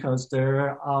coyotes because they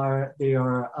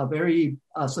are a very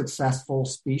successful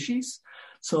species.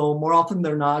 So more often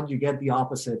than not, you get the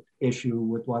opposite issue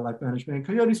with wildlife management and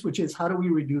coyotes, which is how do we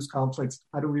reduce conflicts?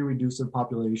 How do we reduce their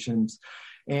populations?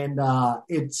 And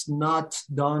it's not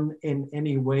done in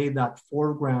any way that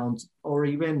foregrounds or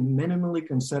even minimally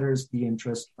considers the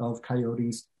interest of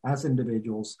coyotes as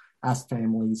individuals, as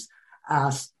families,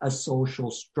 as a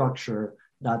social structure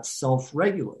that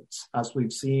self-regulates, as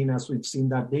we've seen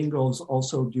that dingoes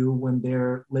also do when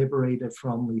they're liberated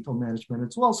from lethal management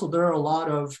as well. So there are a lot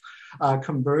of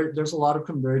there's a lot of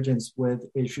convergence with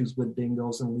issues with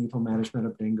dingoes and lethal management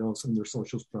of dingoes and their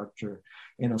social structure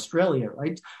in Australia,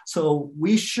 right? So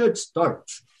we should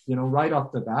start, right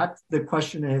off the bat. The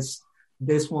question is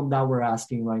this one that we're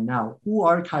asking right now: who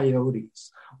are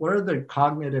coyotes? What are their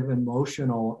cognitive,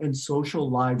 emotional, and social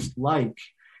lives like?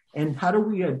 And how do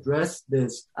we address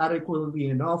this adequately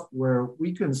enough where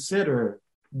we consider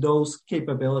those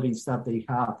capabilities that they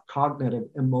have, cognitive,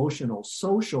 emotional,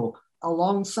 social,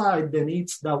 alongside the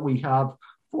needs that we have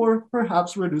for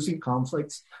perhaps reducing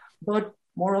conflicts, but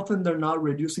more often than not,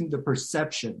 reducing the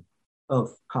perception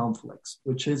of conflicts,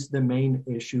 which is the main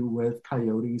issue with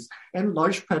coyotes and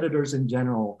large predators in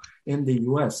general in the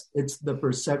US. It's the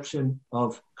perception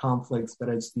of conflicts that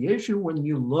is the issue. When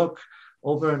you look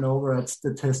over and over at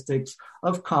statistics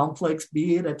of conflicts,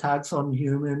 be it attacks on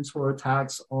humans or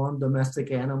attacks on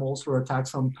domestic animals or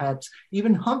attacks on pets,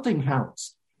 even hunting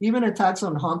hounds, even attacks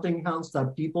on hunting hounds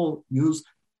that people use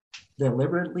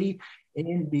deliberately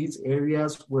in these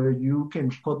areas where you can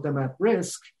put them at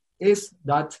risk, is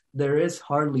that there is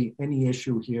hardly any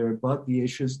issue here, but the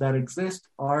issues that exist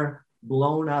are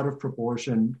blown out of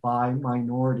proportion by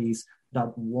minorities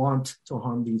that want to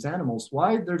harm these animals.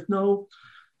 Why? There's no,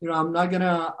 I'm not going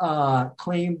to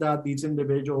claim that these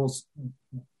individuals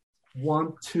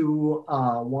want to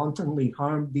wantonly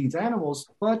harm these animals,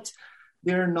 but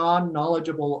they're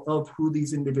non-knowledgeable of who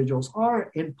these individuals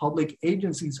are, and public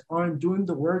agencies aren't doing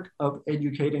the work of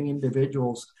educating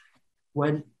individuals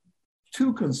when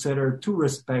to consider, to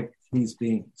respect these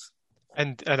beings.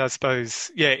 And I suppose,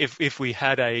 if we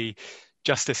had a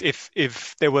justice,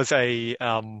 if there was a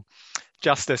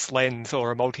justice lens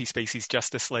or a multi-species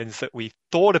justice lens that we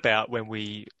thought about when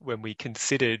we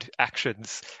considered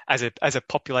actions as a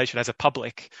population, as a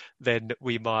public, then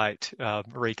we might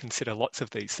reconsider lots of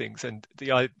these things. And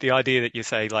the idea that you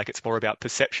say, like, it's more about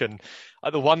perception,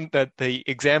 the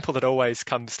example that always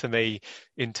comes to me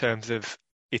in terms of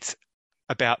it's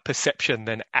about perception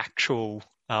than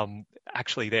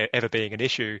actually there ever being an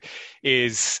issue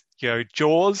is,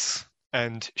 Jaws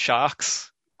and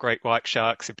sharks, great white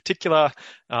sharks in particular.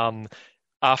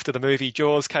 After the movie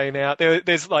Jaws came out,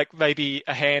 there's like maybe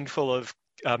a handful of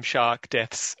shark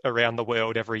deaths around the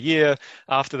world every year.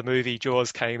 After the movie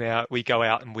Jaws came out, we go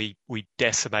out and we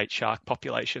decimate shark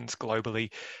populations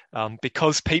globally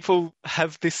because people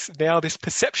have this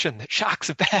perception that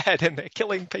sharks are bad and they're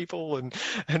killing people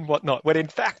and whatnot, when in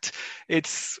fact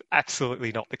it's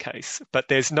absolutely not the case. But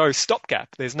there's no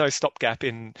stopgap. There's no stopgap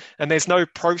and there's no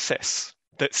process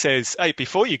that says, hey,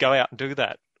 before you go out and do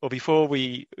that, or before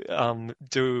we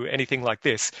do anything like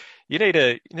this, you need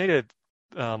to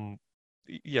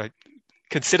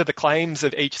consider the claims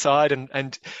of each side,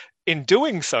 and in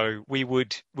doing so, we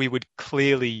would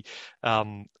clearly,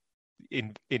 in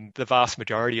the vast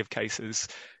majority of cases,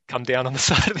 come down on the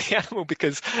side of the animal,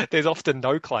 because there's often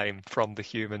no claim from the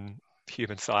human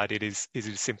side. It is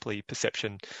simply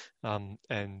perception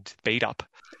and beat up.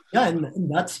 Yeah,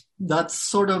 and that's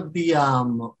sort of the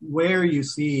where you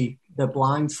see the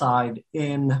blind side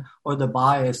or the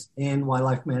bias in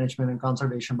wildlife management and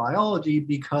conservation biology,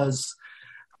 because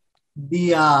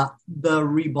the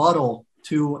rebuttal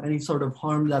to any sort of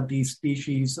harm that these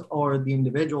species or the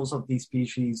individuals of these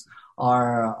species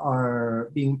are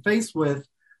being faced with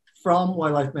from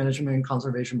wildlife management and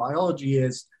conservation biology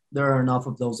is there are enough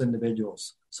of those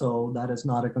individuals, so that is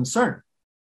not a concern,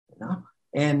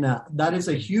 And that is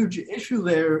a huge issue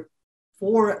there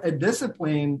for a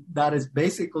discipline that is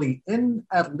basically in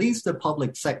at least the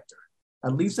public sector.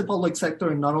 At least the public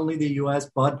sector in not only the US,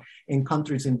 but in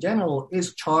countries in general,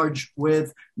 is charged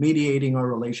with mediating our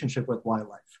relationship with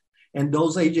wildlife. And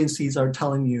those agencies are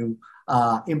telling you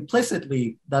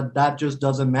implicitly that just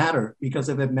doesn't matter, because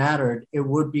if it mattered, it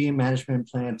would be in management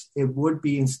plans, it would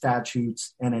be in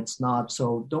statutes, and it's not.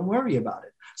 So don't worry about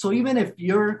it. So even if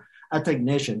you're a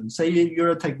technician, say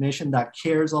you're a technician that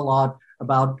cares a lot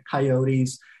about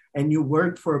coyotes and you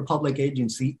worked for a public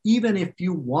agency, even if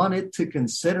you wanted to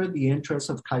consider the interests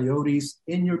of coyotes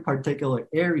in your particular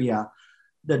area,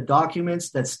 the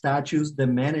documents, the statutes, the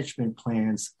management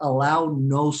plans allow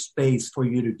no space for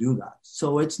you to do that.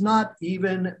 So it's not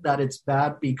even that it's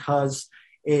bad because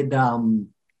it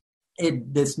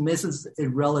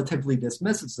relatively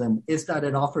dismisses them. It's that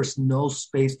it offers no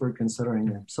space for considering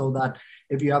them. So that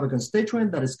if you have a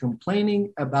constituent that is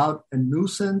complaining about a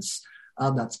nuisance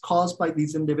that's caused by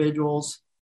these individuals,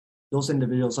 those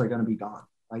individuals are going to be gone.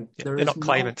 Right? They're not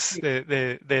claimants.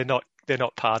 They're not they're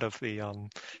not part of the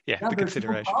the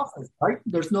consideration. No process, right?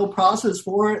 There's no process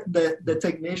for the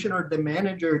technician or the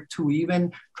manager to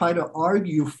even try to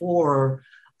argue for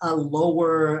a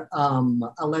lower,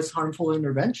 a less harmful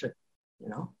intervention.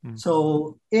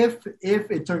 So if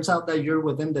it turns out that you're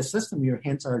within the system, your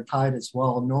hands are tied as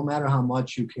well, no matter how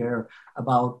much you care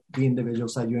about the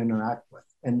individuals that you interact with.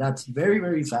 And that's very,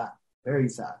 very sad. Very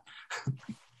sad.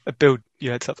 Bill,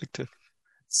 you had something to...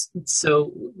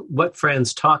 So what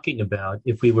Fran's talking about,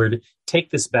 if we were to take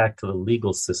this back to the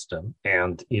legal system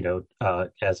and,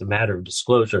 as a matter of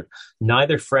disclosure,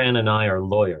 neither Fran and I are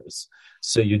lawyers.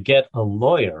 So you get a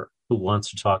lawyer who wants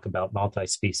to talk about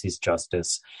multi-species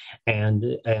justice,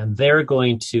 and they're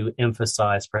going to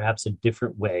emphasize perhaps a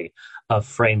different way of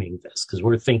framing this, because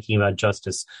we're thinking about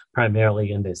justice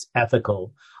primarily in this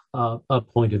ethical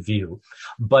point of view.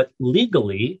 But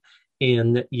legally,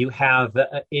 you have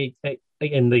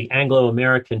in the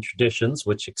Anglo-American traditions,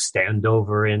 which extend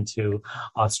over into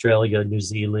Australia, New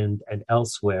Zealand, and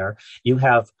elsewhere, you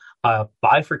have a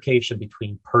bifurcation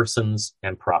between persons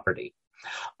and property.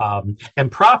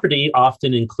 And property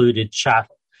often included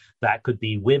chattel. That could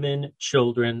be women,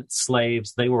 children,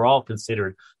 slaves. They were all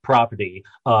considered property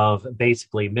of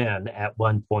basically men at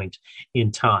one point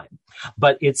in time.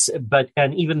 But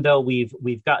even though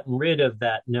we've gotten rid of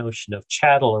that notion of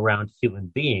chattel around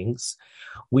human beings,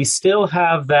 we still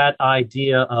have that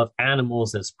idea of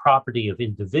animals as property of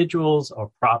individuals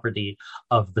or property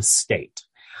of the state.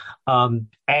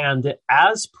 And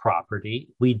as property,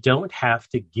 we don't have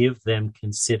to give them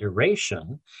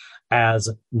consideration as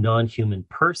non-human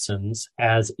persons,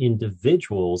 as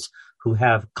individuals who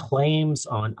have claims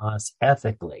on us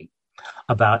ethically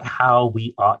about how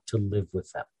we ought to live with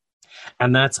them.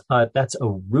 And that's a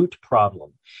root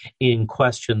problem in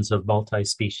questions of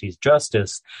multi-species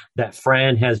justice that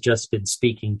Fran has just been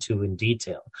speaking to in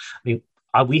detail. I mean,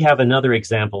 we have another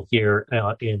example here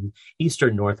in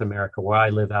eastern North America, where I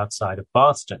live outside of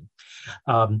Boston.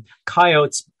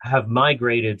 Coyotes have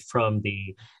migrated from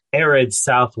the arid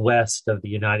southwest of the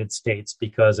United States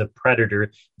because of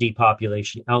predator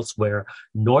depopulation elsewhere,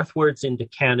 northwards into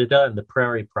Canada and the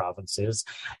prairie provinces,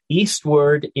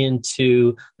 eastward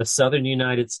into the southern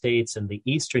United States and the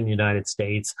eastern United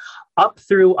States, up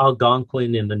through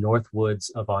Algonquin in the north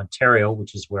woods of Ontario,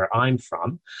 which is where I'm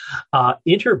from,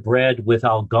 interbred with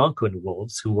Algonquin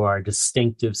wolves, who are a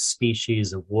distinctive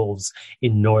species of wolves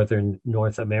in northern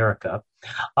North America,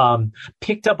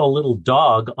 picked up a little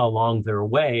dog along their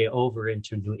way over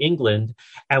into New England,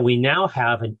 and we now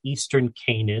have an eastern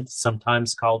canid,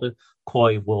 sometimes called a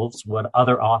coy wolves, what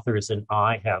other authors and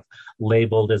I have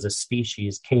labeled as a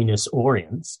species Canis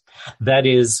oriens, that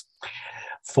is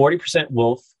 40%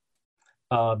 wolf,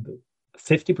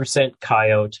 50%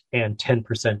 coyote, and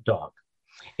 10% dog.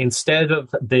 Instead of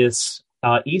this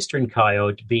eastern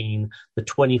coyote being the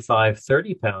 25,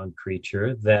 30-pound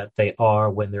creature that they are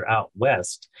when they're out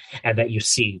west, and that you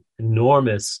see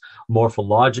enormous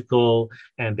morphological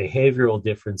and behavioral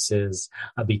differences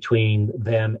between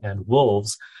them and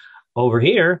wolves. Over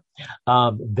here,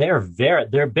 they're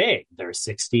big. They're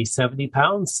 60, 70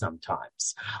 pounds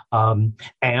sometimes.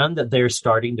 And they're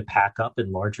starting to pack up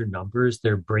in larger numbers.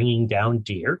 They're bringing down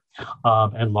deer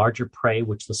and larger prey,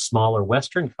 which the smaller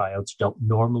western coyotes don't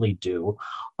normally do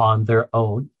on their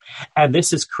own. And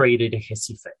this has created a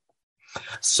hissy fit.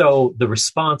 So the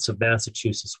response of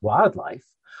Massachusetts Wildlife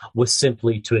was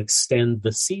simply to extend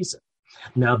the season.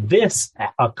 Now, this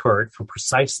occurred for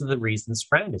precisely the reasons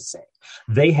Fran is saying.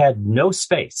 They had no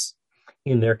space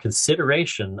in their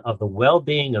consideration of the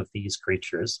well-being of these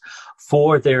creatures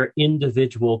for their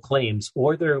individual claims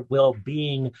or their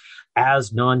well-being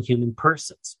as non-human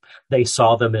persons. They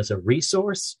saw them as a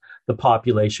resource. The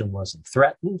population wasn't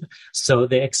threatened, so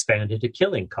they expanded a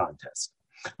killing contest.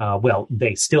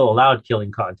 They still allowed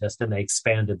killing contests, and they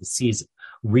expanded the season.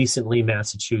 Recently,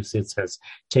 Massachusetts has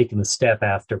taken the step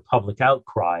after public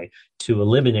outcry to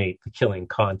eliminate the killing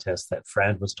contest that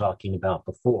Fran was talking about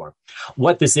before.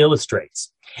 What this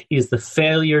illustrates is the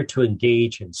failure to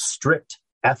engage in strict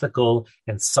ethical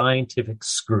and scientific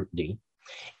scrutiny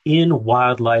in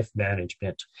wildlife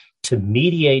management to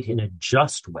mediate in a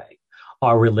just way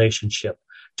our relationship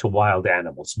to wild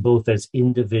animals, both as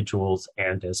individuals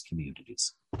and as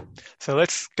communities. So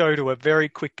let's go to a very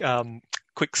quick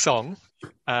song.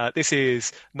 This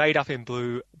is Made Up in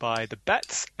Blue by the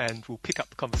Bats, and we'll pick up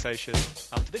the conversation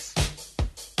after this.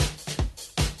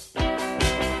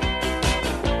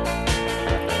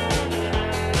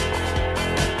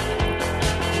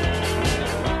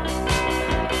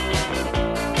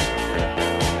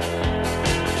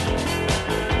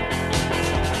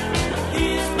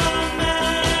 He's my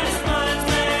man, his mind's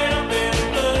made up in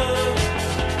blue.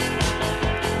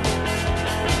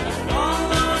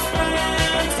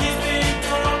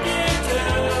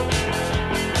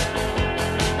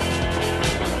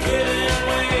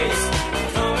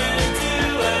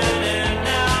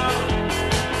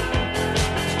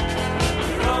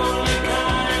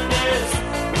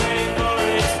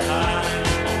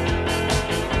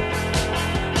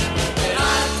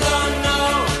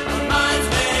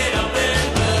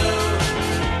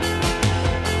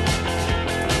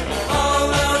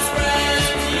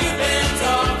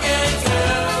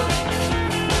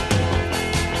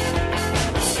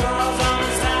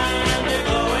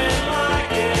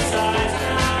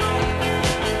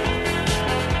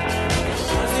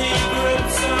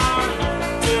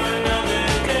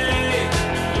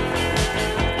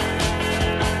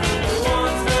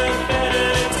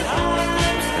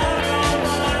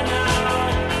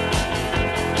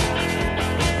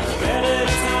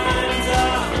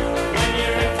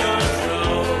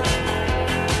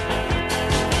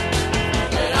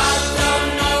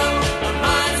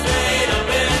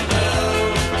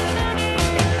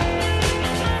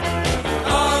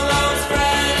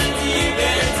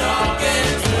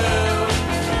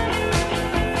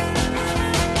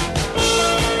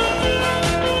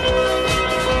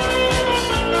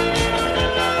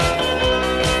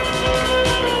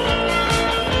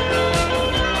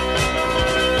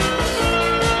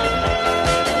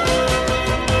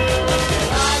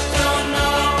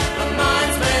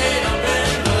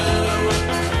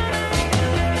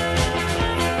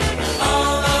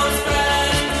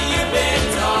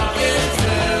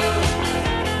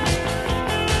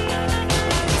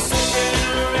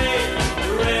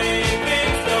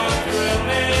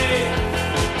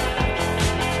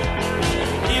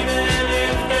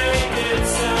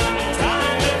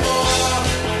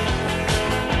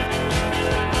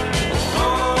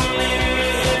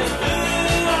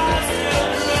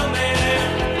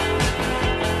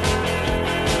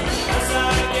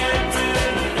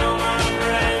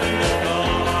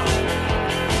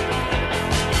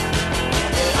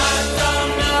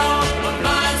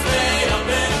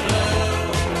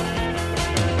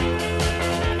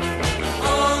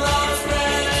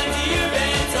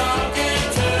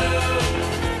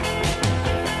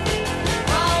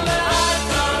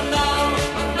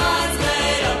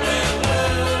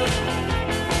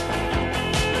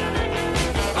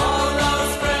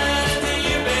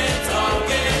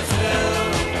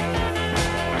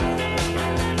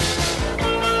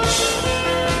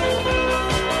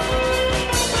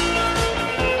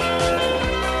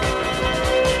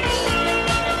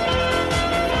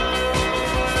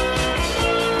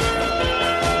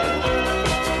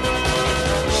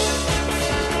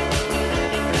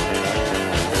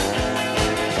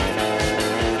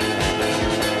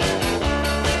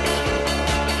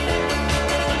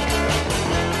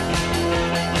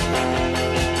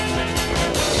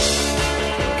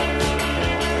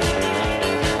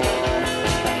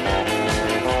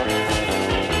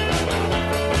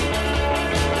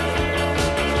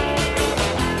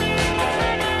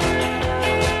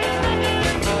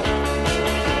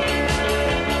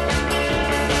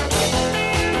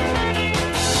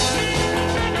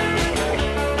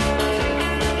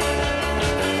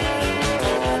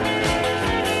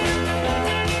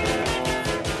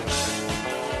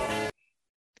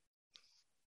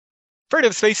 Freedom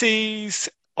of Species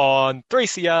on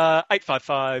 3CR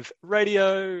 855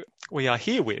 Radio. We are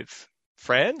here with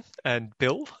Fran and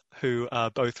Bill, who are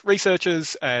both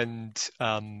researchers and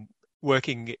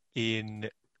working in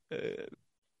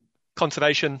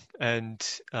conservation and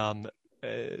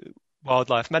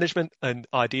wildlife management and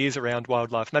ideas around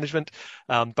wildlife management,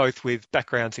 both with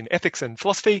backgrounds in ethics and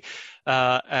philosophy.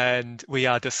 And we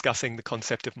are discussing the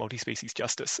concept of multi-species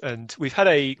justice. And we've had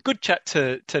a good chat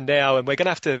to now, and we're going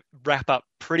to have to wrap up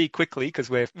pretty quickly because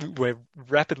we're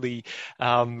rapidly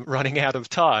running out of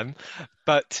time.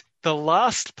 But the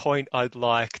last point I'd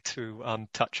like to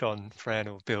touch on, Fran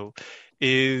or Bill,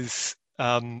 is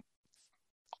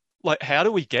like, how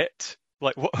do we get,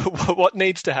 like, what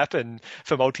needs to happen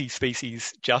for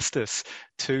multi-species justice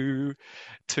to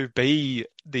be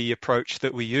the approach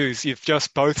that we use? You've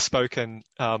just both spoken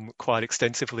quite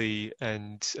extensively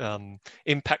and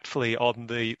impactfully on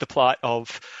the plight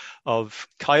of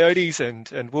coyotes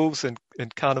and wolves and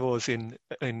carnivores in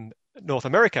North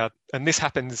America, and this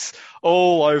happens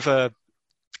all over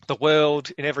the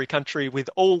world, in every country, with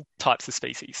all types of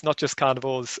species, not just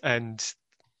carnivores and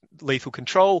lethal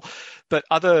control, but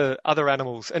other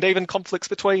animals, and even conflicts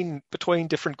between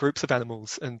different groups of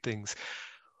animals and things.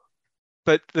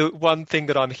 But the one thing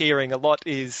that I'm hearing a lot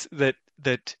is that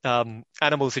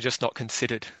animals are just not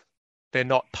considered. They're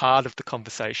not part of the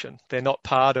conversation. They're not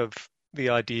part of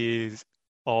the ideas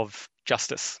of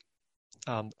justice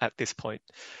at this point.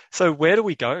 So where do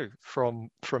we go from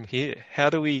here? How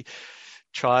do we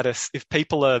try to, if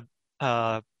people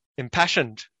are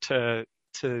impassioned to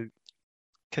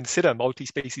consider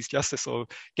multi-species justice, or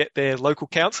get their local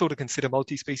council to consider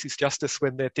multi-species justice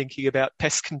when they're thinking about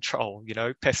pest control,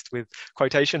 pest with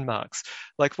quotation marks,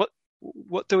 like what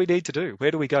do we need to do?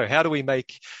 Where do we go? How do we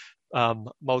make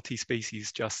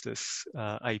multi-species justice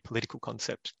a political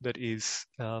concept that is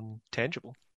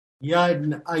tangible?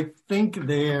 Yeah, I think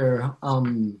I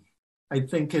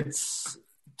think it's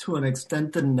to an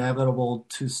extent inevitable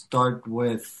to start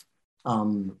with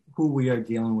who we are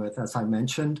dealing with, as I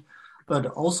mentioned, but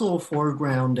also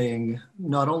foregrounding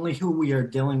not only who we are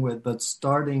dealing with, but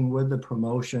starting with the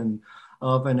promotion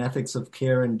of an ethics of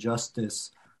care and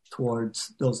justice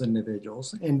towards those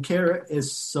individuals. And care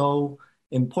is so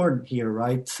important here,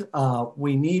 right?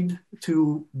 We need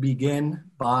to begin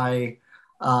by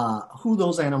who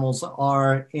those animals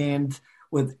are, and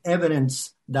with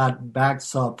evidence that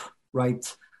backs up, right,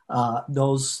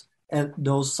 those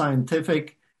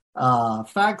scientific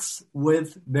facts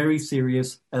with very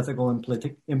serious ethical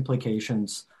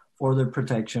implications for the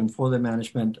protection, for the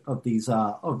management of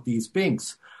these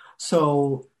beings.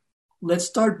 So let's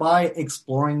start by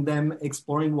exploring them,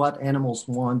 exploring what animals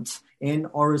want and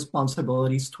our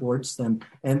responsibilities towards them.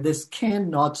 And this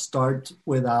cannot start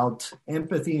without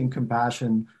empathy and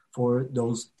compassion for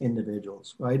those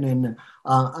individuals, right? And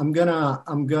I'm gonna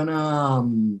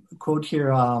quote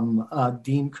here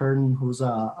Dean Curtin, who's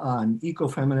an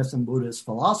ecofeminist and Buddhist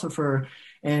philosopher,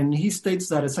 and he states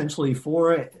that essentially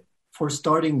for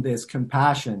starting this,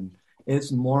 compassion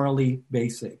is morally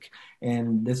basic.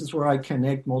 And this is where I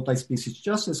connect multi-species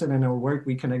justice, and in our work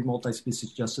we connect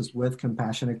multi-species justice with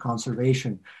compassionate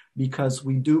conservation, because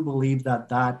we do believe that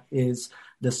that is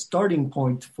the starting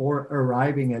point for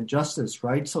arriving at justice,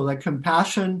 right? So that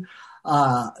compassion,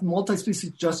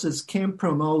 multi-species justice can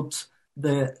promote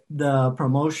the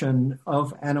promotion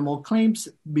of animal claims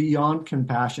beyond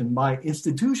compassion by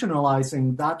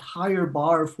institutionalizing that higher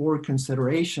bar for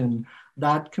consideration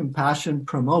that compassion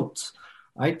promotes,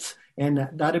 right? And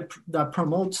that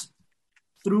promotes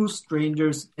through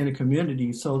strangers in a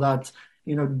community, so that,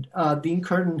 Dean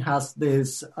Curtin has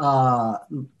this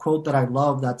quote that I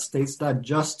love that states that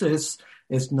justice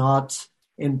is not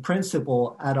in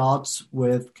principle at odds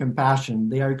with compassion.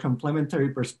 They are complementary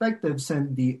perspectives,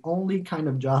 and the only kind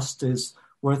of justice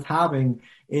worth having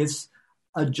is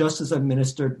a justice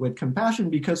administered with compassion,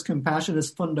 because compassion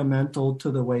is fundamental to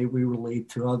the way we relate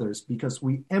to others, because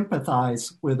we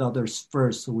empathize with others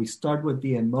first. So we start with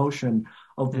the emotion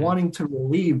of wanting to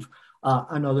relieve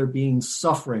another being's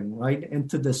suffering, right? And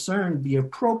to discern the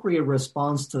appropriate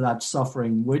response to that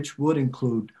suffering, which would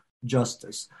include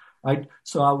justice, right?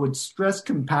 So I would stress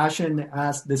compassion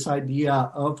as this idea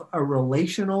of a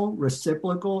relational,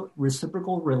 reciprocal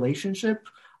relationship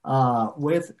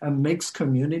with a mixed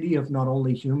community of not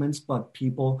only humans, but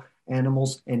people,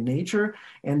 animals, and nature.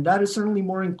 And that is certainly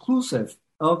more inclusive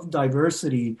of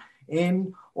diversity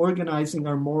in organizing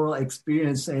our moral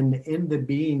experience and in the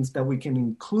beings that we can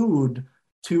include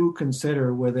to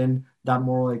consider within that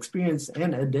moral experience.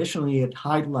 And additionally, it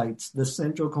highlights the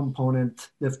central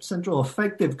component, the central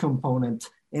affective component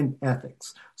in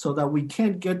ethics, so that we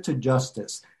can't get to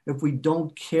justice if we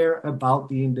don't care about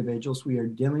the individuals we are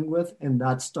dealing with. And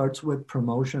that starts with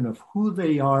promotion of who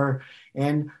they are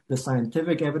and the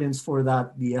scientific evidence for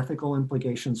that, the ethical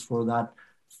implications for that,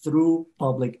 through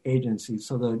public agencies.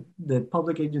 So the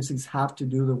public agencies have to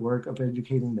do the work of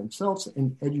educating themselves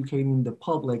and educating the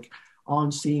public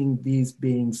on seeing these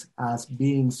beings as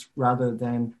beings rather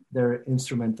than their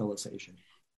instrumentalization.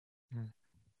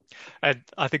 And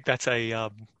I think that's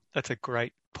a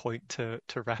great point to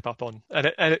wrap up on, and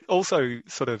it also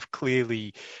sort of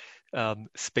clearly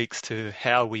speaks to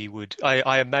how we would.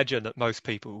 I imagine that most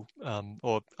people,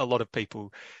 or a lot of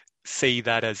people, see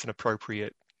that as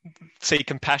see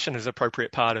compassion as an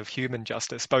appropriate part of human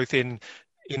justice, both in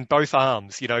both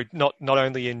arms. Not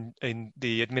only in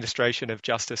the administration of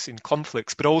justice in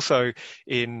conflicts, but also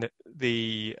in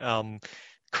the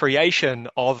creation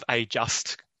of a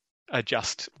just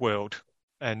world.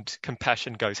 And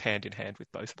compassion goes hand in hand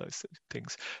with both of those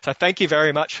things. So thank you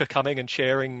very much for coming and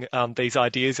sharing these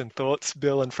ideas and thoughts,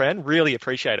 Bill and Fran. Really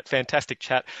appreciate it. Fantastic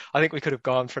chat. I think we could have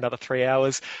gone for another 3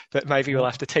 hours, but maybe we'll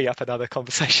have to tee up another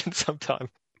conversation sometime.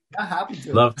 Yeah, happy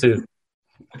to.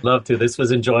 Love to. This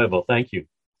was enjoyable. Thank you.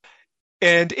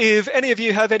 And if any of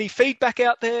you have any feedback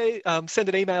out there, send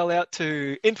an email out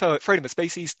to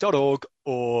info@freedomofspecies.org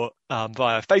or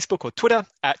via Facebook or Twitter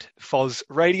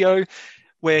 @FozRadio.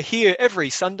 We're here every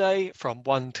Sunday from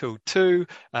 1 till 2.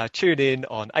 Tune in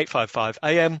on 855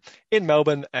 AM in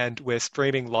Melbourne, and we're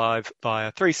streaming live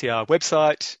via 3CR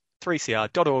website,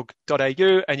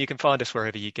 3cr.org.au, and you can find us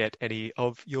wherever you get any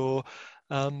of your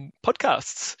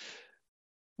podcasts.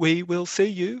 We will see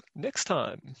you next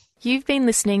time. You've been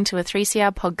listening to a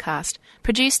 3CR podcast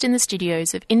produced in the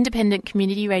studios of independent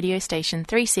community radio station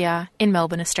 3CR in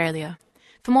Melbourne, Australia.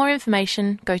 For more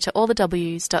information, go to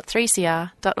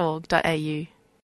allthews.3cr.org.au.